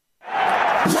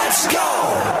 Let's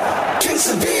go! Drink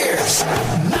some beers!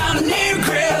 Mountaineer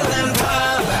Grill and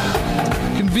Pub!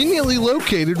 Conveniently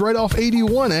located right off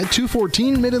 81 at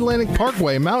 214 Mid-Atlantic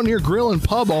Parkway, Mountaineer Grill and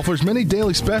Pub offers many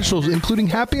daily specials, including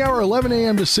happy hour 11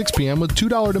 a.m. to 6 p.m. with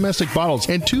 $2 domestic bottles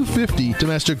and $2.50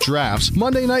 domestic drafts.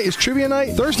 Monday night is trivia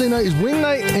night, Thursday night is wing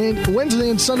night, and Wednesday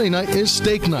and Sunday night is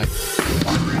steak night.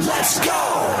 Let's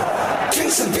go!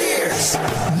 Drink some beers!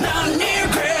 Mountaineer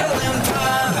Grill and Pub!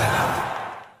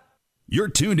 You're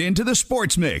tuned in to the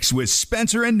Sports Mix with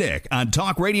Spencer and Nick on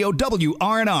Talk Radio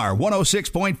WRNR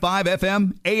 106.5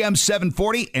 FM, AM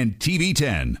 740, and TV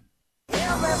 10.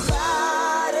 Everybody,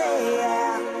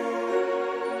 yeah.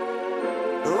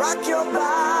 Rock your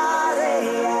body,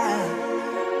 yeah.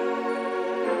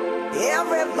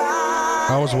 Everybody.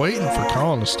 I was waiting for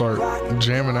Colin to start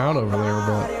jamming out over there,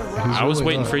 but I was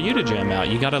waiting for you to jam out.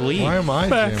 You got to leave. Why am I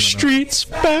jamming out? Backstreet's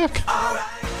back.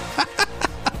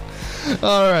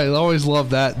 All right, I always love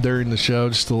that during the show,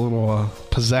 just a little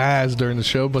pizzazz during the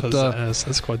show. But pizzazz,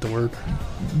 that's quite the word.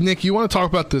 Nick, you want to talk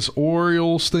about this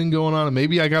Orioles thing going on? And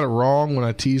maybe I got it wrong when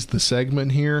I teased the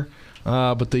segment here,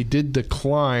 but they did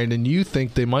decline, and you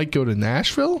think they might go to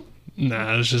Nashville?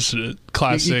 Nah, it's just a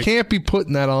classic. You can't be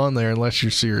putting that on there unless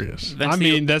you're serious. That's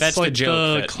like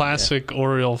the classic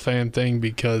Oriole fan thing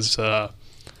because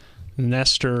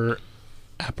Nestor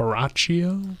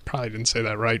Apparaccio, probably didn't say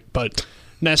that right, but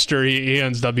Nestor, he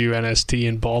owns WNST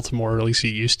in Baltimore, or at least he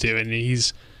used to, and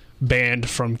he's banned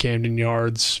from Camden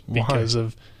Yards because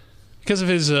of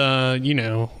his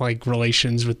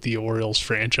relations with the Orioles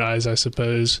franchise, I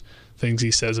suppose, things he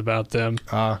says about them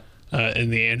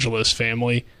and the Angelos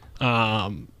family.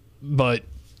 But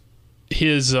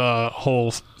his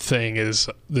whole thing is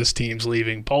this team's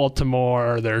leaving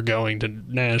Baltimore, they're going to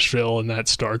Nashville, and that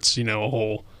starts a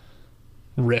whole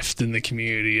rift in the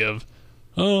community of,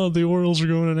 oh, the Orioles are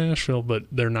going to Nashville, but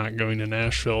they're not going to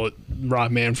Nashville.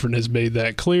 Rob Manfred has made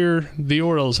that clear. The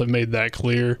Orioles have made that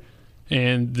clear,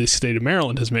 and the state of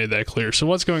Maryland has made that clear. So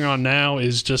what's going on now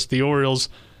is just the Orioles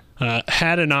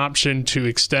had an option to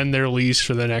extend their lease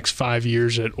for the next 5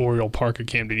 years at Oriole Park at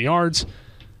Camden Yards,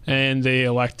 and they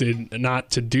elected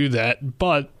not to do that,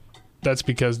 but that's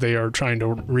because they are trying to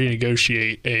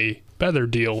renegotiate a better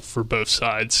deal for both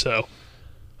sides. So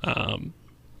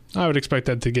I would expect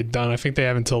that to get done. I think they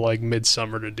have until like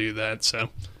midsummer to do that. So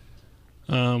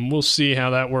we'll see how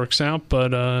that works out.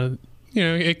 But,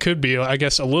 it could be, I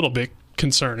guess, a little bit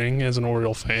concerning as an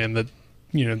Oriole fan that,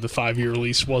 the 5-year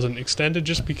lease wasn't extended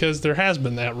just because there has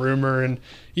been that rumor. And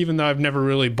even though I've never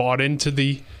really bought into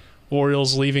the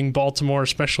Orioles leaving Baltimore,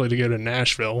 especially to go to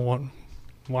Nashville.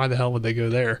 Why the hell would they go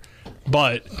there?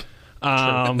 But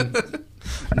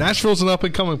Nashville's an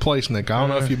up-and-coming place, Nick. I don't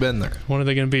know if you've been there. What are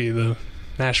they going to be? The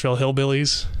Nashville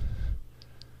Hillbillies?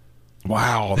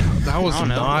 Wow, that was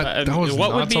not. That was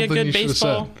what not would be a something good you should have said.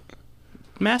 baseball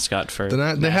mascot for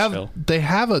Nashville? They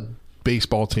have a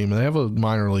baseball team. They have a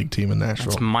minor league team in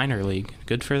Nashville. It's minor league.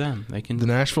 Good for them. They can. The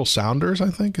Nashville Sounders,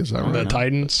 I think, is that right? The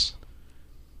Titans,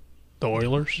 the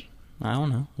Oilers. I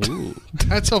don't know. Ooh.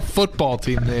 That's a football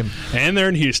team name. And they're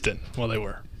in Houston. Well, they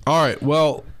were. All right.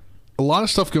 Well, a lot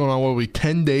of stuff going on. What will be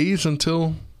 10 days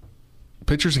until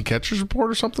pitchers and catchers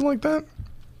report or something like that?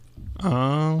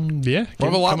 Yeah. We'll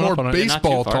have a lot more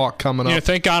baseball talk coming up. Yeah,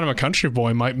 thank God I'm a country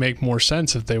boy. Might make more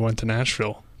sense if they went to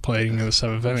Nashville playing in the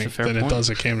seventh inning than it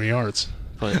does at Camden Yards.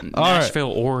 But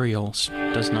Nashville Orioles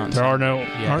does not. There are no.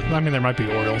 I mean, there might be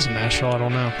Orioles in Nashville. I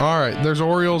don't know. All right. There's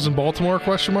Orioles in Baltimore?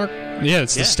 Question mark. Yeah,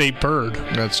 it's the state bird.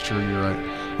 That's true. You're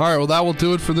right. All right, well, that will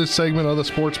do it for this segment of the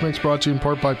Sports Mix, brought to you in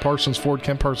part by Parsons Ford,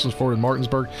 Kent Parsons Ford in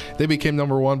Martinsburg. They became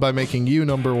number one by making you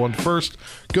number one first.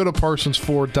 Go to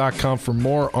ParsonsFord.com for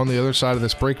more. On the other side of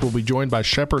this break, we'll be joined by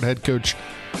Shepherd head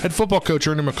football coach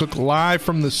Ernie McCook, live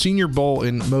from the Senior Bowl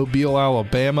in Mobile,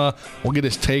 Alabama. We'll get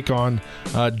his take on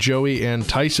Joey and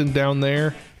Tyson down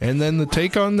there, and then the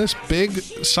take on this big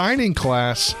signing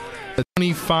class, a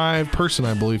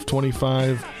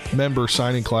 25-member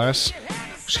signing class.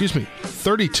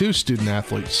 32 student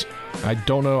athletes. I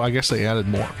don't know. I guess they added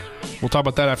more. We'll talk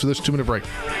about that after this 2-minute break.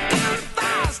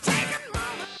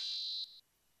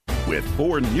 With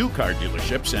 4 new car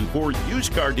dealerships and 4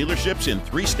 used car dealerships in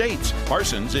 3 states,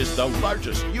 Parsons is the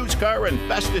largest used car and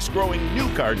fastest growing new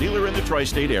car dealer in the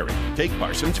tri-state area. Take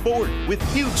Parsons Ford with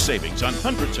huge savings on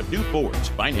hundreds of new Fords,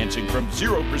 financing from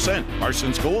 0%,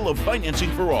 Parsons' goal of financing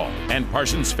for all, and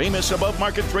Parsons' famous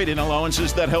above-market trade-in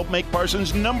allowances that help make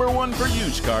Parsons number one for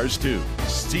used cars, too.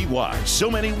 See why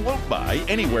so many won't buy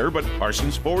anywhere but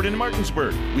Parsons Ford in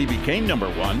Martinsburg. We became number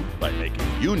one by making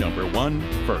you number one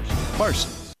first.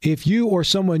 Parsons. If you or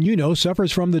someone you know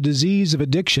suffers from the disease of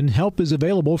addiction, help is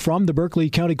available from the Berkeley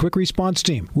County Quick Response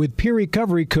Team, with peer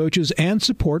recovery coaches and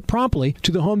support promptly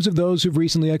to the homes of those who've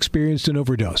recently experienced an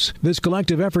overdose. This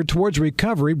collective effort towards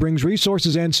recovery brings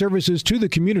resources and services to the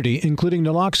community, including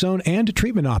naloxone and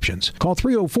treatment options. Call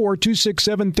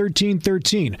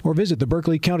 304-267-1313 or visit the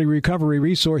Berkeley County Recovery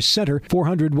Resource Center,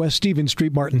 400 West Stevens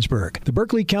Street, Martinsburg. The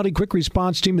Berkeley County Quick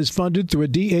Response Team is funded through a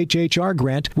DHHR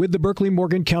grant with the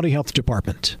Berkeley-Morgan County Health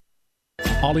Department.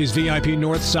 Ollie's VIP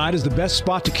North Side is the best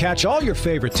spot to catch all your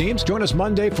favorite teams. Join us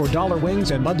Monday for Dollar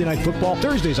Wings and Monday Night Football,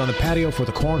 Thursdays on the patio for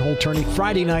the Cornhole Tourney,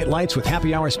 Friday Night Lights with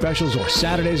happy hour specials, or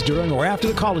Saturdays during or after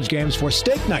the college games for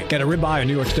Steak Night. Get a ribeye or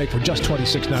New York steak for just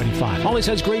 $26.95. Ollie's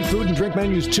has great food and drink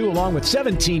menus too, along with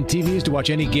 17 TVs to watch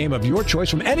any game of your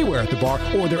choice from anywhere at the bar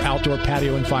or their outdoor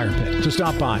patio and fire pit. So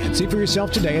stop by and see for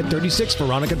yourself today at 36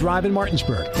 Veronica Drive in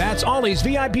Martinsburg. That's Ollie's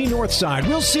VIP North Side.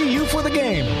 We'll see you for the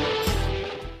game.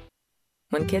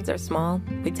 When kids are small,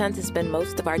 we tend to spend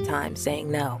most of our time saying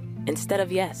no instead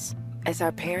of yes. As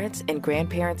our parents and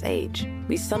grandparents age,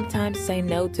 we sometimes say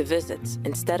no to visits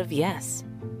instead of yes.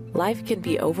 Life can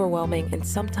be overwhelming, and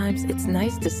sometimes it's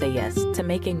nice to say yes to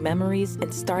making memories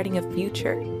and starting a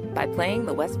future. By playing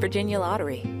the West Virginia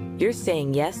Lottery, you're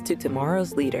saying yes to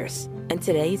tomorrow's leaders and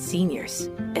today's seniors,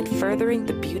 and furthering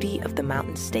the beauty of the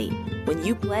Mountain State. When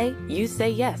you play, you say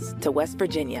yes to West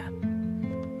Virginia.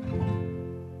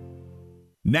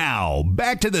 Now,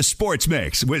 back to the Sports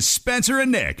Mix with Spencer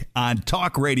and Nick on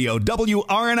Talk Radio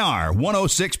WRNR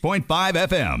 106.5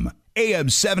 FM, AM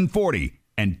 740,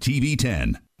 and TV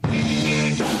 10.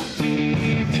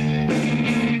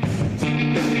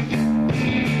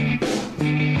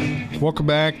 Welcome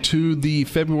back to the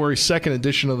February 2nd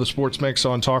edition of the Sports Mix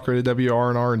on Talk Radio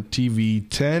WRNR and TV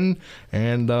 10.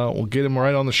 And we'll get him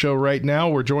right on the show right now.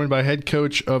 We're joined by head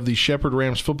coach of the Shepherd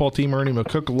Rams football team, Ernie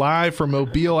McCook, live from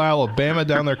Mobile, Alabama,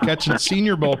 down there catching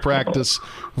Senior Bowl practice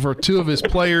for 2 of his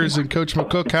players. And Coach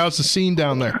McCook, how's the scene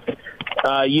down there?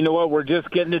 You know what? We're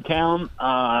just getting to town.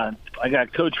 I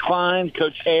got Coach Klein,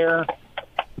 Coach Hare,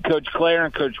 Coach Clare,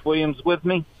 and Coach Williams with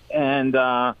me. And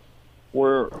the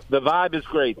vibe is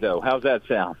great, though. How's that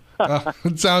sound?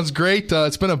 It sounds great.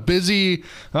 It's been a busy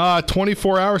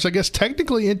 24 hours, I guess,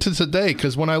 technically into today,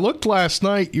 because when I looked last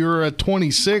night, you were at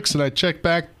 26, and I checked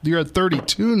back, you're at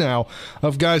 32 now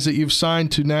of guys that you've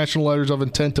signed to national letters of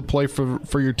intent to play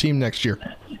for your team next year.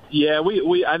 Yeah,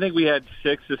 I think we had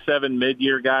 6 to 7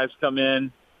 mid-year guys come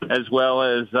in, as well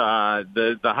as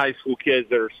the high school kids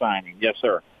that are signing. Yes,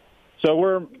 sir.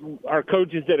 So our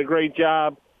coaches did a great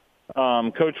job.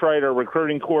 Coach Wright, our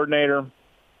recruiting coordinator,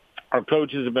 our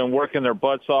coaches have been working their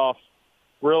butts off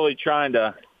really trying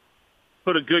to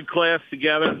put a good class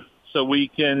together so we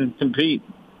can compete.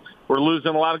 We're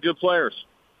losing a lot of good players.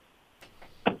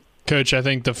 Coach, I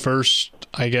think the first,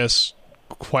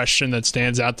 question that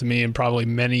stands out to me and probably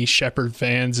many Shepherd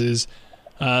fans is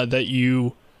that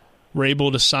you were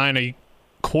able to sign a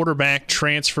quarterback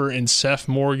transfer in Seth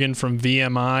Morgan from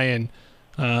VMI.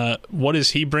 And what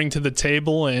does he bring to the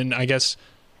table? And I guess,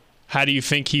 how do you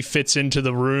think he fits into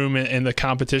the room and the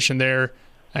competition there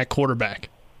at quarterback?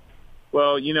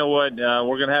 Well, you know what?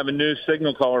 We're going to have a new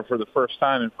signal caller for the first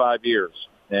time in 5 years.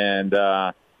 And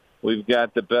we've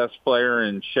got the best player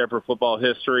in Shepherd football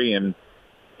history and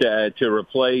to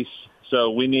replace.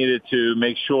 So we needed to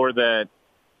make sure that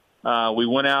we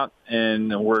went out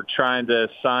and we're trying to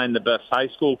sign the best high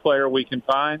school player we can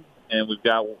find. And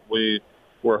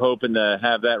we're hoping to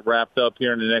have that wrapped up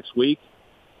here in the next week.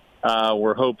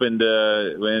 We're hoping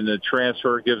when the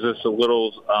transfer gives us a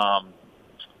little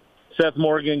Seth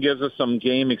Morgan gives us some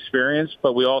game experience,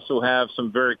 but we also have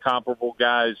some very comparable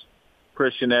guys,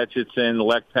 Christian Etchison,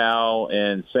 Lek Powell,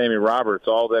 and Sammy Roberts,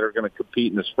 all that are going to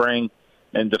compete in the spring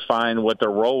and define what their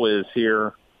role is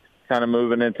here kind of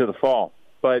moving into the fall.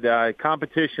 But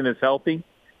competition is healthy.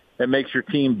 It makes your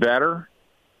team better.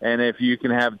 And if you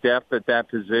can have depth at that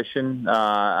position,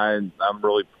 I'm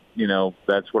really,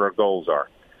 that's what our goals are.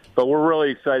 But we're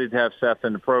really excited to have Seth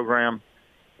in the program.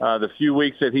 The few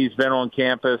weeks that he's been on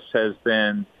campus has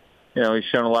been, he's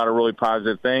shown a lot of really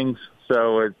positive things.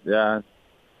 So,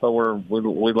 but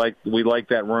we like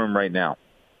that room right now.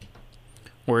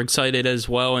 We're excited as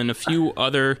well, and a few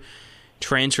other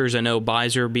transfers. I know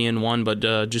Beiser being one, but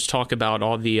just talk about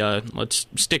all the. Let's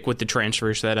stick with the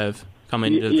transfers that have come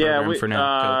into the program for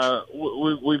now,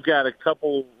 Coach. We've got a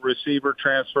couple receiver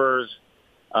transfers.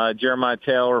 Jeremiah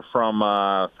Taylor from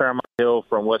Fairmont Hill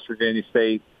from West Virginia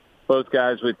State. Both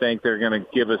guys, we think they're going to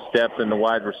give us depth in the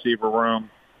wide receiver room.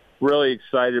 Really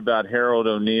excited about Harold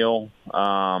O'Neal.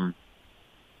 A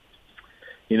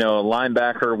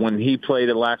linebacker, when he played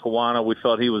at Lackawanna, we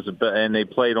felt he was and they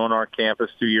played on our campus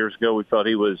 2 years ago. We thought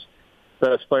he was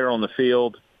the best player on the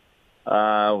field.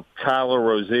 Tyler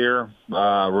Rozier,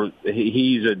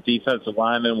 he's a defensive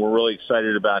lineman. We're really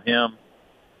excited about him.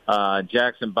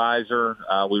 Jackson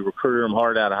Beiser, we recruited him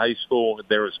hard out of high school.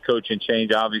 There was coaching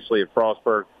change, obviously, at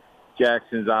Frostburg.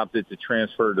 Jackson's opted to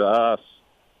transfer to us.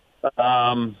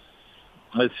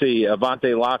 Let's see,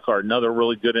 Avante Lockhart, another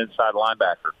really good inside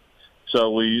linebacker.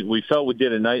 So we felt we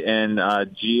did a night, and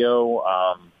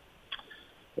Gio,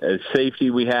 safety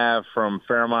we have from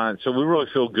Fairmont. So we really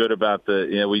feel good about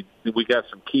we got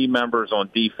some key members on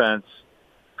defense,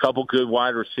 a couple good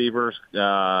wide receivers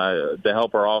to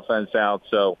help our offense out.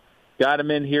 So got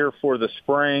them in here for the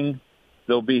spring.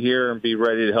 They'll be here and be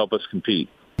ready to help us compete.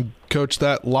 Coach,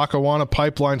 that Lackawanna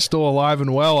pipeline still alive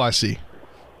and well, I see.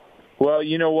 Well,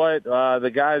 you know what?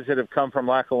 The guys that have come from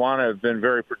Lackawanna have been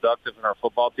very productive in our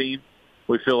football team.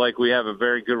 We feel like we have a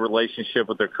very good relationship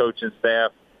with their coaching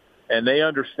staff, and they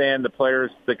understand the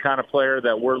players, the kind of player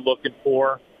that we're looking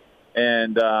for,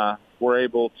 and we're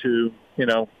able to,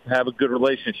 have a good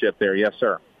relationship there. Yes,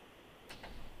 sir.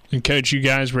 And, Coach, you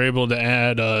guys were able to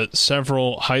add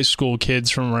several high school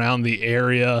kids from around the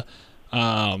area.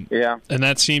 Yeah. And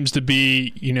that seems to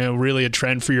be, really a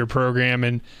trend for your program.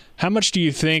 And how much do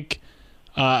you think,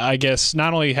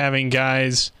 not only having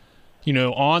guys,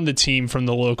 on the team from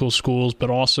the local schools, but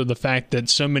also the fact that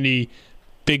so many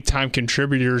big-time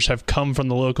contributors have come from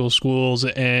the local schools,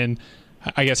 and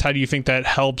how do you think that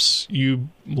helps you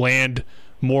land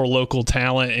more local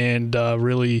talent and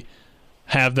really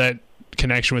have that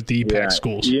connection with the EPAC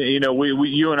schools?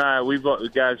 You and I, we've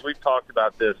talked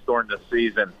about this during the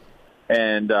season,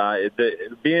 and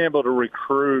being able to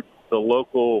recruit the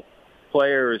local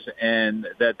players and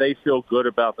that they feel good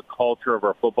about the culture of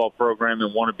our football program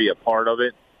and want to be a part of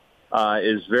it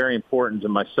is very important to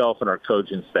myself and our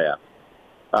coaching staff.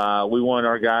 We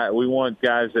want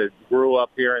guys that grew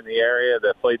up here in the area,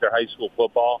 that played their high school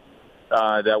football,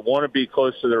 that want to be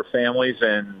close to their families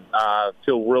and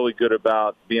feel really good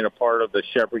about being a part of the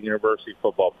Shepherd University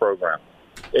football program.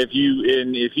 If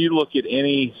you look at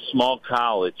any small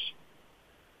college,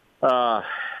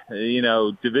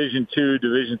 Division II,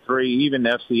 Division III, even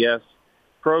FCS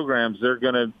programs, they're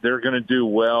gonna do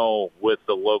well with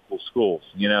the local schools.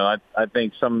 I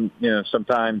think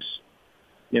sometimes,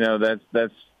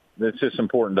 that's just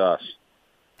important to us.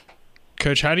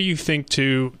 Coach, how do you think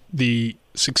the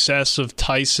success of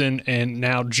Tyson and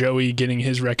now Joey getting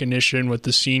his recognition with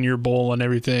the Senior Bowl and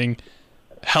everything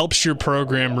helps your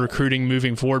program recruiting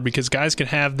moving forward? Because guys can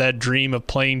have that dream of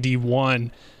playing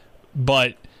D1,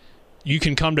 but you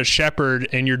can come to Shepherd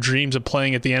and your dreams of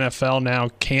playing at the NFL now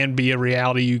can be a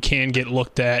reality. You can get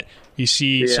looked at. You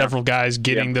see several guys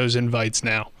getting those invites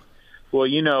now. Well,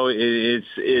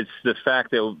 it's the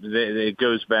fact that it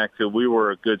goes back to we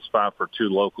were a good spot for two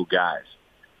local guys,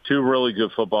 two really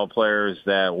good football players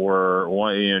that were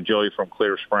Joey from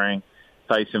Clear Spring,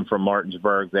 Tyson from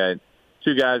Martinsburg, that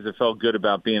two guys that felt good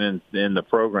about being in the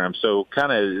program. So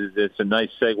kind of it's a nice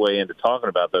segue into talking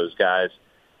about those guys.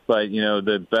 But,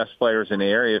 the best players in the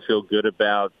area feel good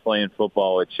about playing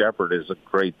football at Shepherd is a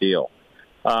great deal.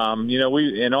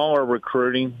 We in all our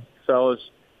recruiting, fellas,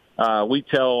 we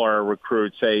tell our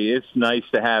recruits, hey, it's nice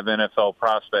to have NFL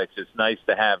prospects. It's nice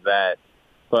to have that.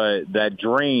 But that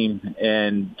dream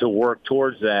and to work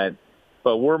towards that.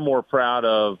 But we're more proud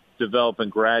of developing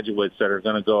graduates that are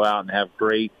going to go out and have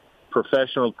great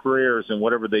professional careers in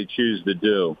whatever they choose to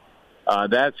do.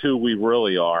 That's who we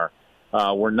really are.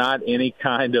 We're not any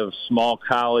kind of small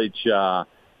college,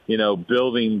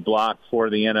 building block for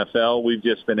the NFL. We've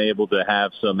just been able to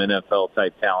have some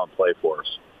NFL-type talent play for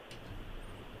us.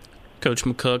 Coach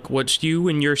McCook, what's you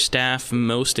and your staff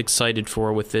most excited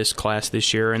for with this class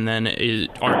this year? And then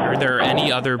are there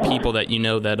any other people that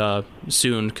that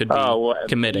soon could be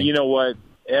committing? You know what?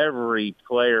 Every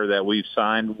player that we've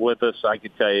signed with us, I can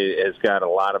tell you, has got a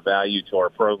lot of value to our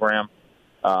program.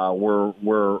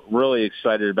 We're really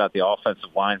excited about the offensive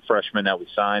line freshmen that we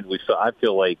signed. I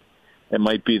feel like it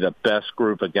might be the best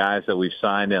group of guys that we've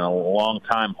signed in a long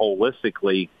time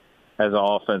holistically as an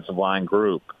offensive line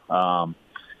group.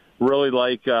 Really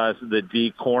like the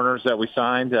D corners that we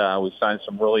signed. We signed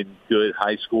some really good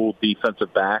high school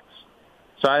defensive backs.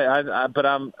 So but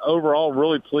I'm overall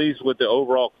really pleased with the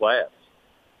overall class.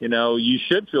 You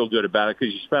should feel good about it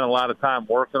because you spent a lot of time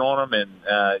working on them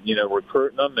and,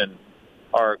 recruiting them. And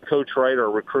our coach Wright,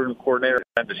 our recruiting coordinator,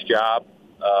 did this job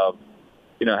of,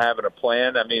 having a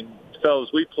plan. I mean, fellas,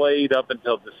 we played up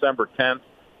until December 10th.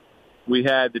 We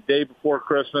had the day before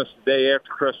Christmas, the day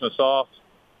after Christmas off.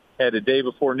 Had the day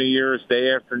before New Year's,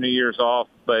 day after New Year's off,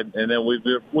 and then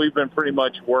we've been pretty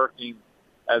much working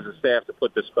as a staff to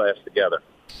put this class together.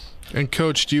 And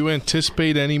Coach, do you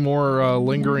anticipate any more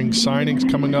lingering signings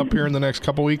coming up here in the next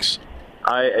couple weeks?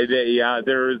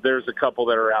 There's a couple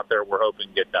that are out there we're hoping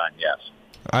to get done. Yes.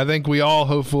 I think we all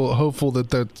hopeful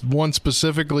that one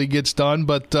specifically gets done.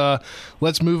 But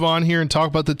let's move on here and talk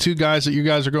about the two guys that you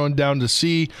guys are going down to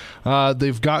see.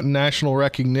 They've gotten national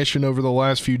recognition over the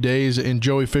last few days, and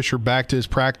Joey Fisher back to his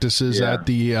practices at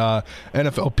the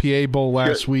NFLPA Bowl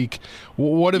last week.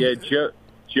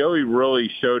 Joey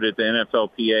really showed at the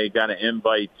NFLPA, got an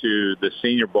invite to the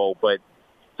Senior Bowl, but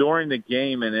during the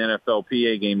game, an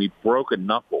NFLPA game, he broke a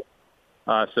knuckle.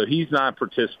 So he's not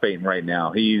participating right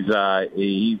now. He's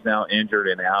now injured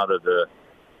and out of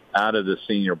the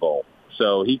Senior Bowl.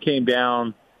 So he came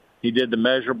down. He did the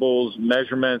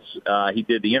measurements. He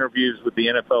did the interviews with the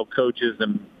NFL coaches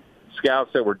and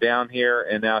scouts that were down here,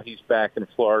 and now he's back in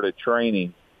Florida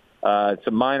training. It's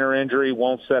a minor injury,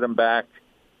 won't set him back.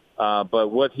 But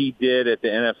what he did at the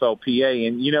NFLPA,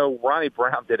 and, Ronnie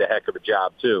Brown did a heck of a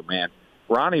job too, man.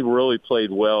 Ronnie really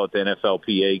played well at the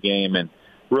NFLPA game, and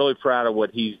really proud of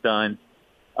what he's done.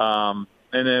 And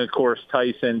then, of course,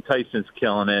 Tyson's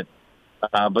killing it.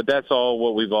 But that's all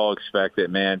what we've all expected,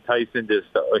 man. Tyson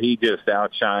just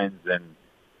outshines, and,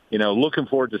 looking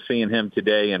forward to seeing him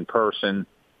today in person.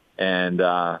 And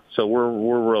so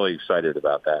we're really excited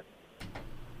about that.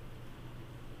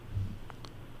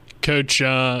 Coach,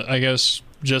 I guess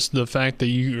just the fact that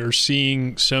you are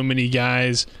seeing so many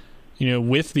guys,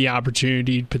 with the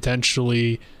opportunity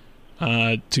potentially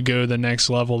to go to the next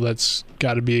level, that's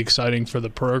got to be exciting for the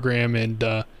program. And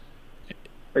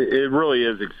it really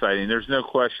is exciting. There's no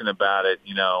question about it.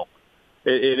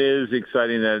 It is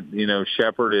exciting that,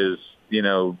 Shepherd is,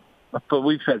 but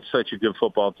we've had such a good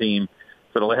football team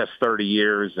for the last 30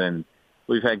 years, and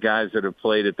we've had guys that have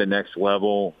played at the next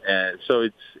level. And so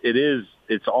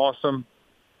it's awesome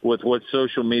with what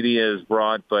social media has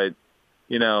brought, but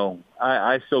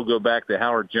I still go back to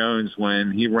Howard Jones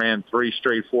when he ran 3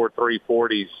 straight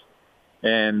 4.340s,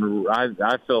 and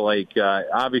I feel like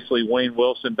obviously Wayne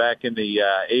Wilson back in the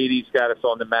 80s got us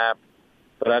on the map,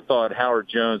 but I thought Howard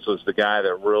Jones was the guy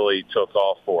that really took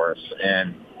off for us,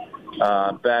 and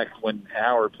back when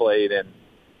Howard played, and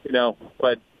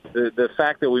but the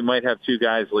fact that we might have two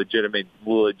guys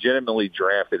legitimately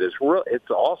drafted it's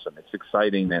awesome. It's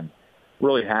exciting, and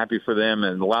really happy for them,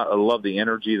 and I love the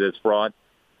energy that's brought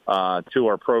to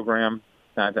our program.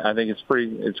 I think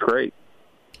it's great.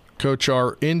 Coach,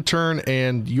 our intern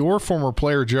and your former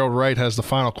player, Gerald Wright, has the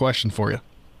final question for you.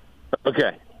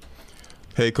 Okay.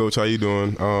 Hey, Coach, how you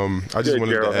doing? I just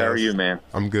wanted Gerald. to ask. How are you, man?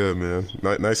 I'm good, man.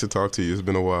 Nice to talk to you. It's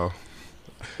been a while.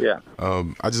 Yeah.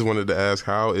 I just wanted to ask,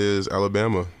 how is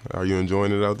Alabama? Are you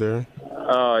enjoying it out there?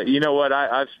 You know what?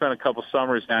 I've spent a couple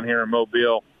summers down here in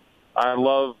Mobile. I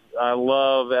love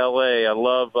L.A. I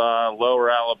love Lower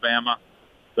Alabama,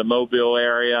 the Mobile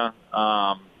area.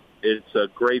 It's a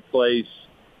great place.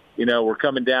 You know, we're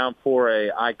coming down for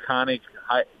a iconic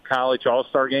college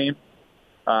all-star game,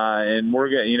 and we're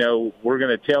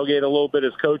gonna tailgate a little bit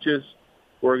as coaches.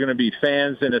 We're gonna be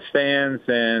fans in the stands,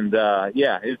 and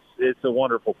it's a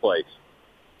wonderful place.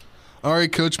 All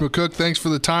right, Coach McCook, thanks for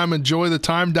the time. Enjoy the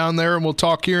time down there, and we'll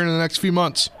talk here in the next few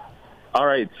months. All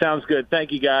right, sounds good.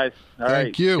 Thank you, guys.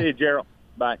 Thank you. See you, Gerald.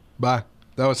 Bye. Bye.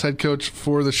 That was head coach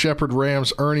for the Shepherd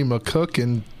Rams, Ernie McCook,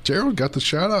 and Gerald got the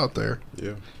shout out there.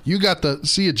 Yeah. You got to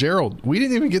see a Gerald. We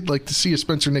didn't even get to see a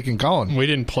Spencer, Nick, and Colin. We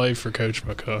didn't play for Coach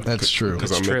McCook. That's true.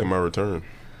 Because I'm making my return.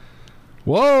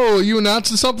 Whoa, you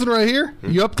announcing something right here?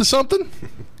 You up to something?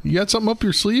 You got something up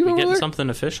your sleeve over Getting there? something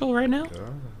official right now?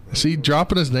 Is he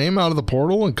dropping his name out of the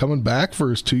portal and coming back for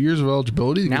his 2 years of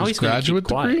eligibility to Now get he's his graduate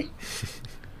degree?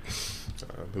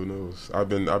 Who knows? I've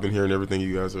been hearing everything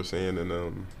you guys are saying,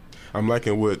 and I'm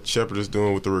liking what Shepherd is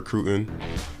doing with the recruiting.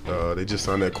 They just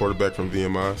signed that quarterback from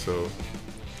VMI, so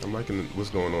I'm liking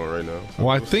what's going on right now. So Well,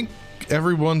 I think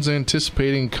everyone's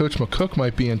anticipating, Coach McCook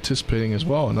might be anticipating as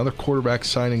well, another quarterback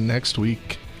signing next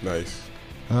week. Nice.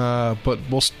 But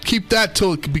we'll keep that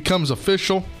till it becomes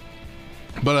official.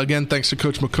 But again, thanks to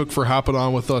Coach McCook for hopping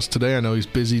on with us today. I know he's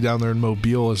busy down there in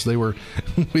Mobile as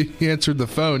we answered the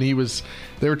phone. They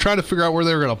were trying to figure out where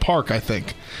they were going to park, I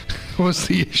think, was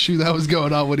the issue that was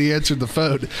going on when he answered the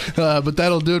phone. But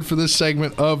that'll do it for this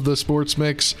segment of the Sports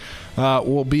Mix.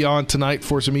 We'll be on tonight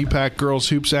for some EPAC girls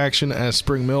hoops action as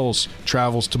Spring Mills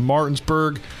travels to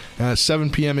Martinsburg. 7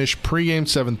 p.m.-ish pregame,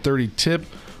 7:30 tip.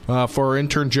 For our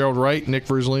intern Gerald Wright, Nick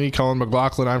Verzolini, Colin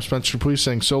McLaughlin, I'm Spencer Dupuis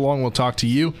saying so long. We'll talk to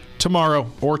you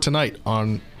tomorrow or tonight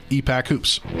on EPAC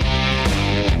Hoops.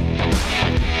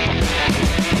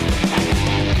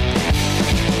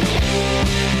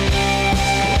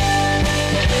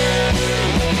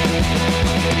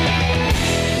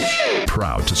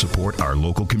 Proud to support our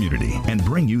local community and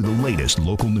bring you the latest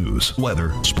local news,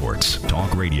 weather, sports.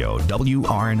 Talk Radio,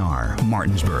 WRNR,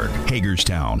 Martinsburg,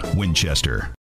 Hagerstown, Winchester.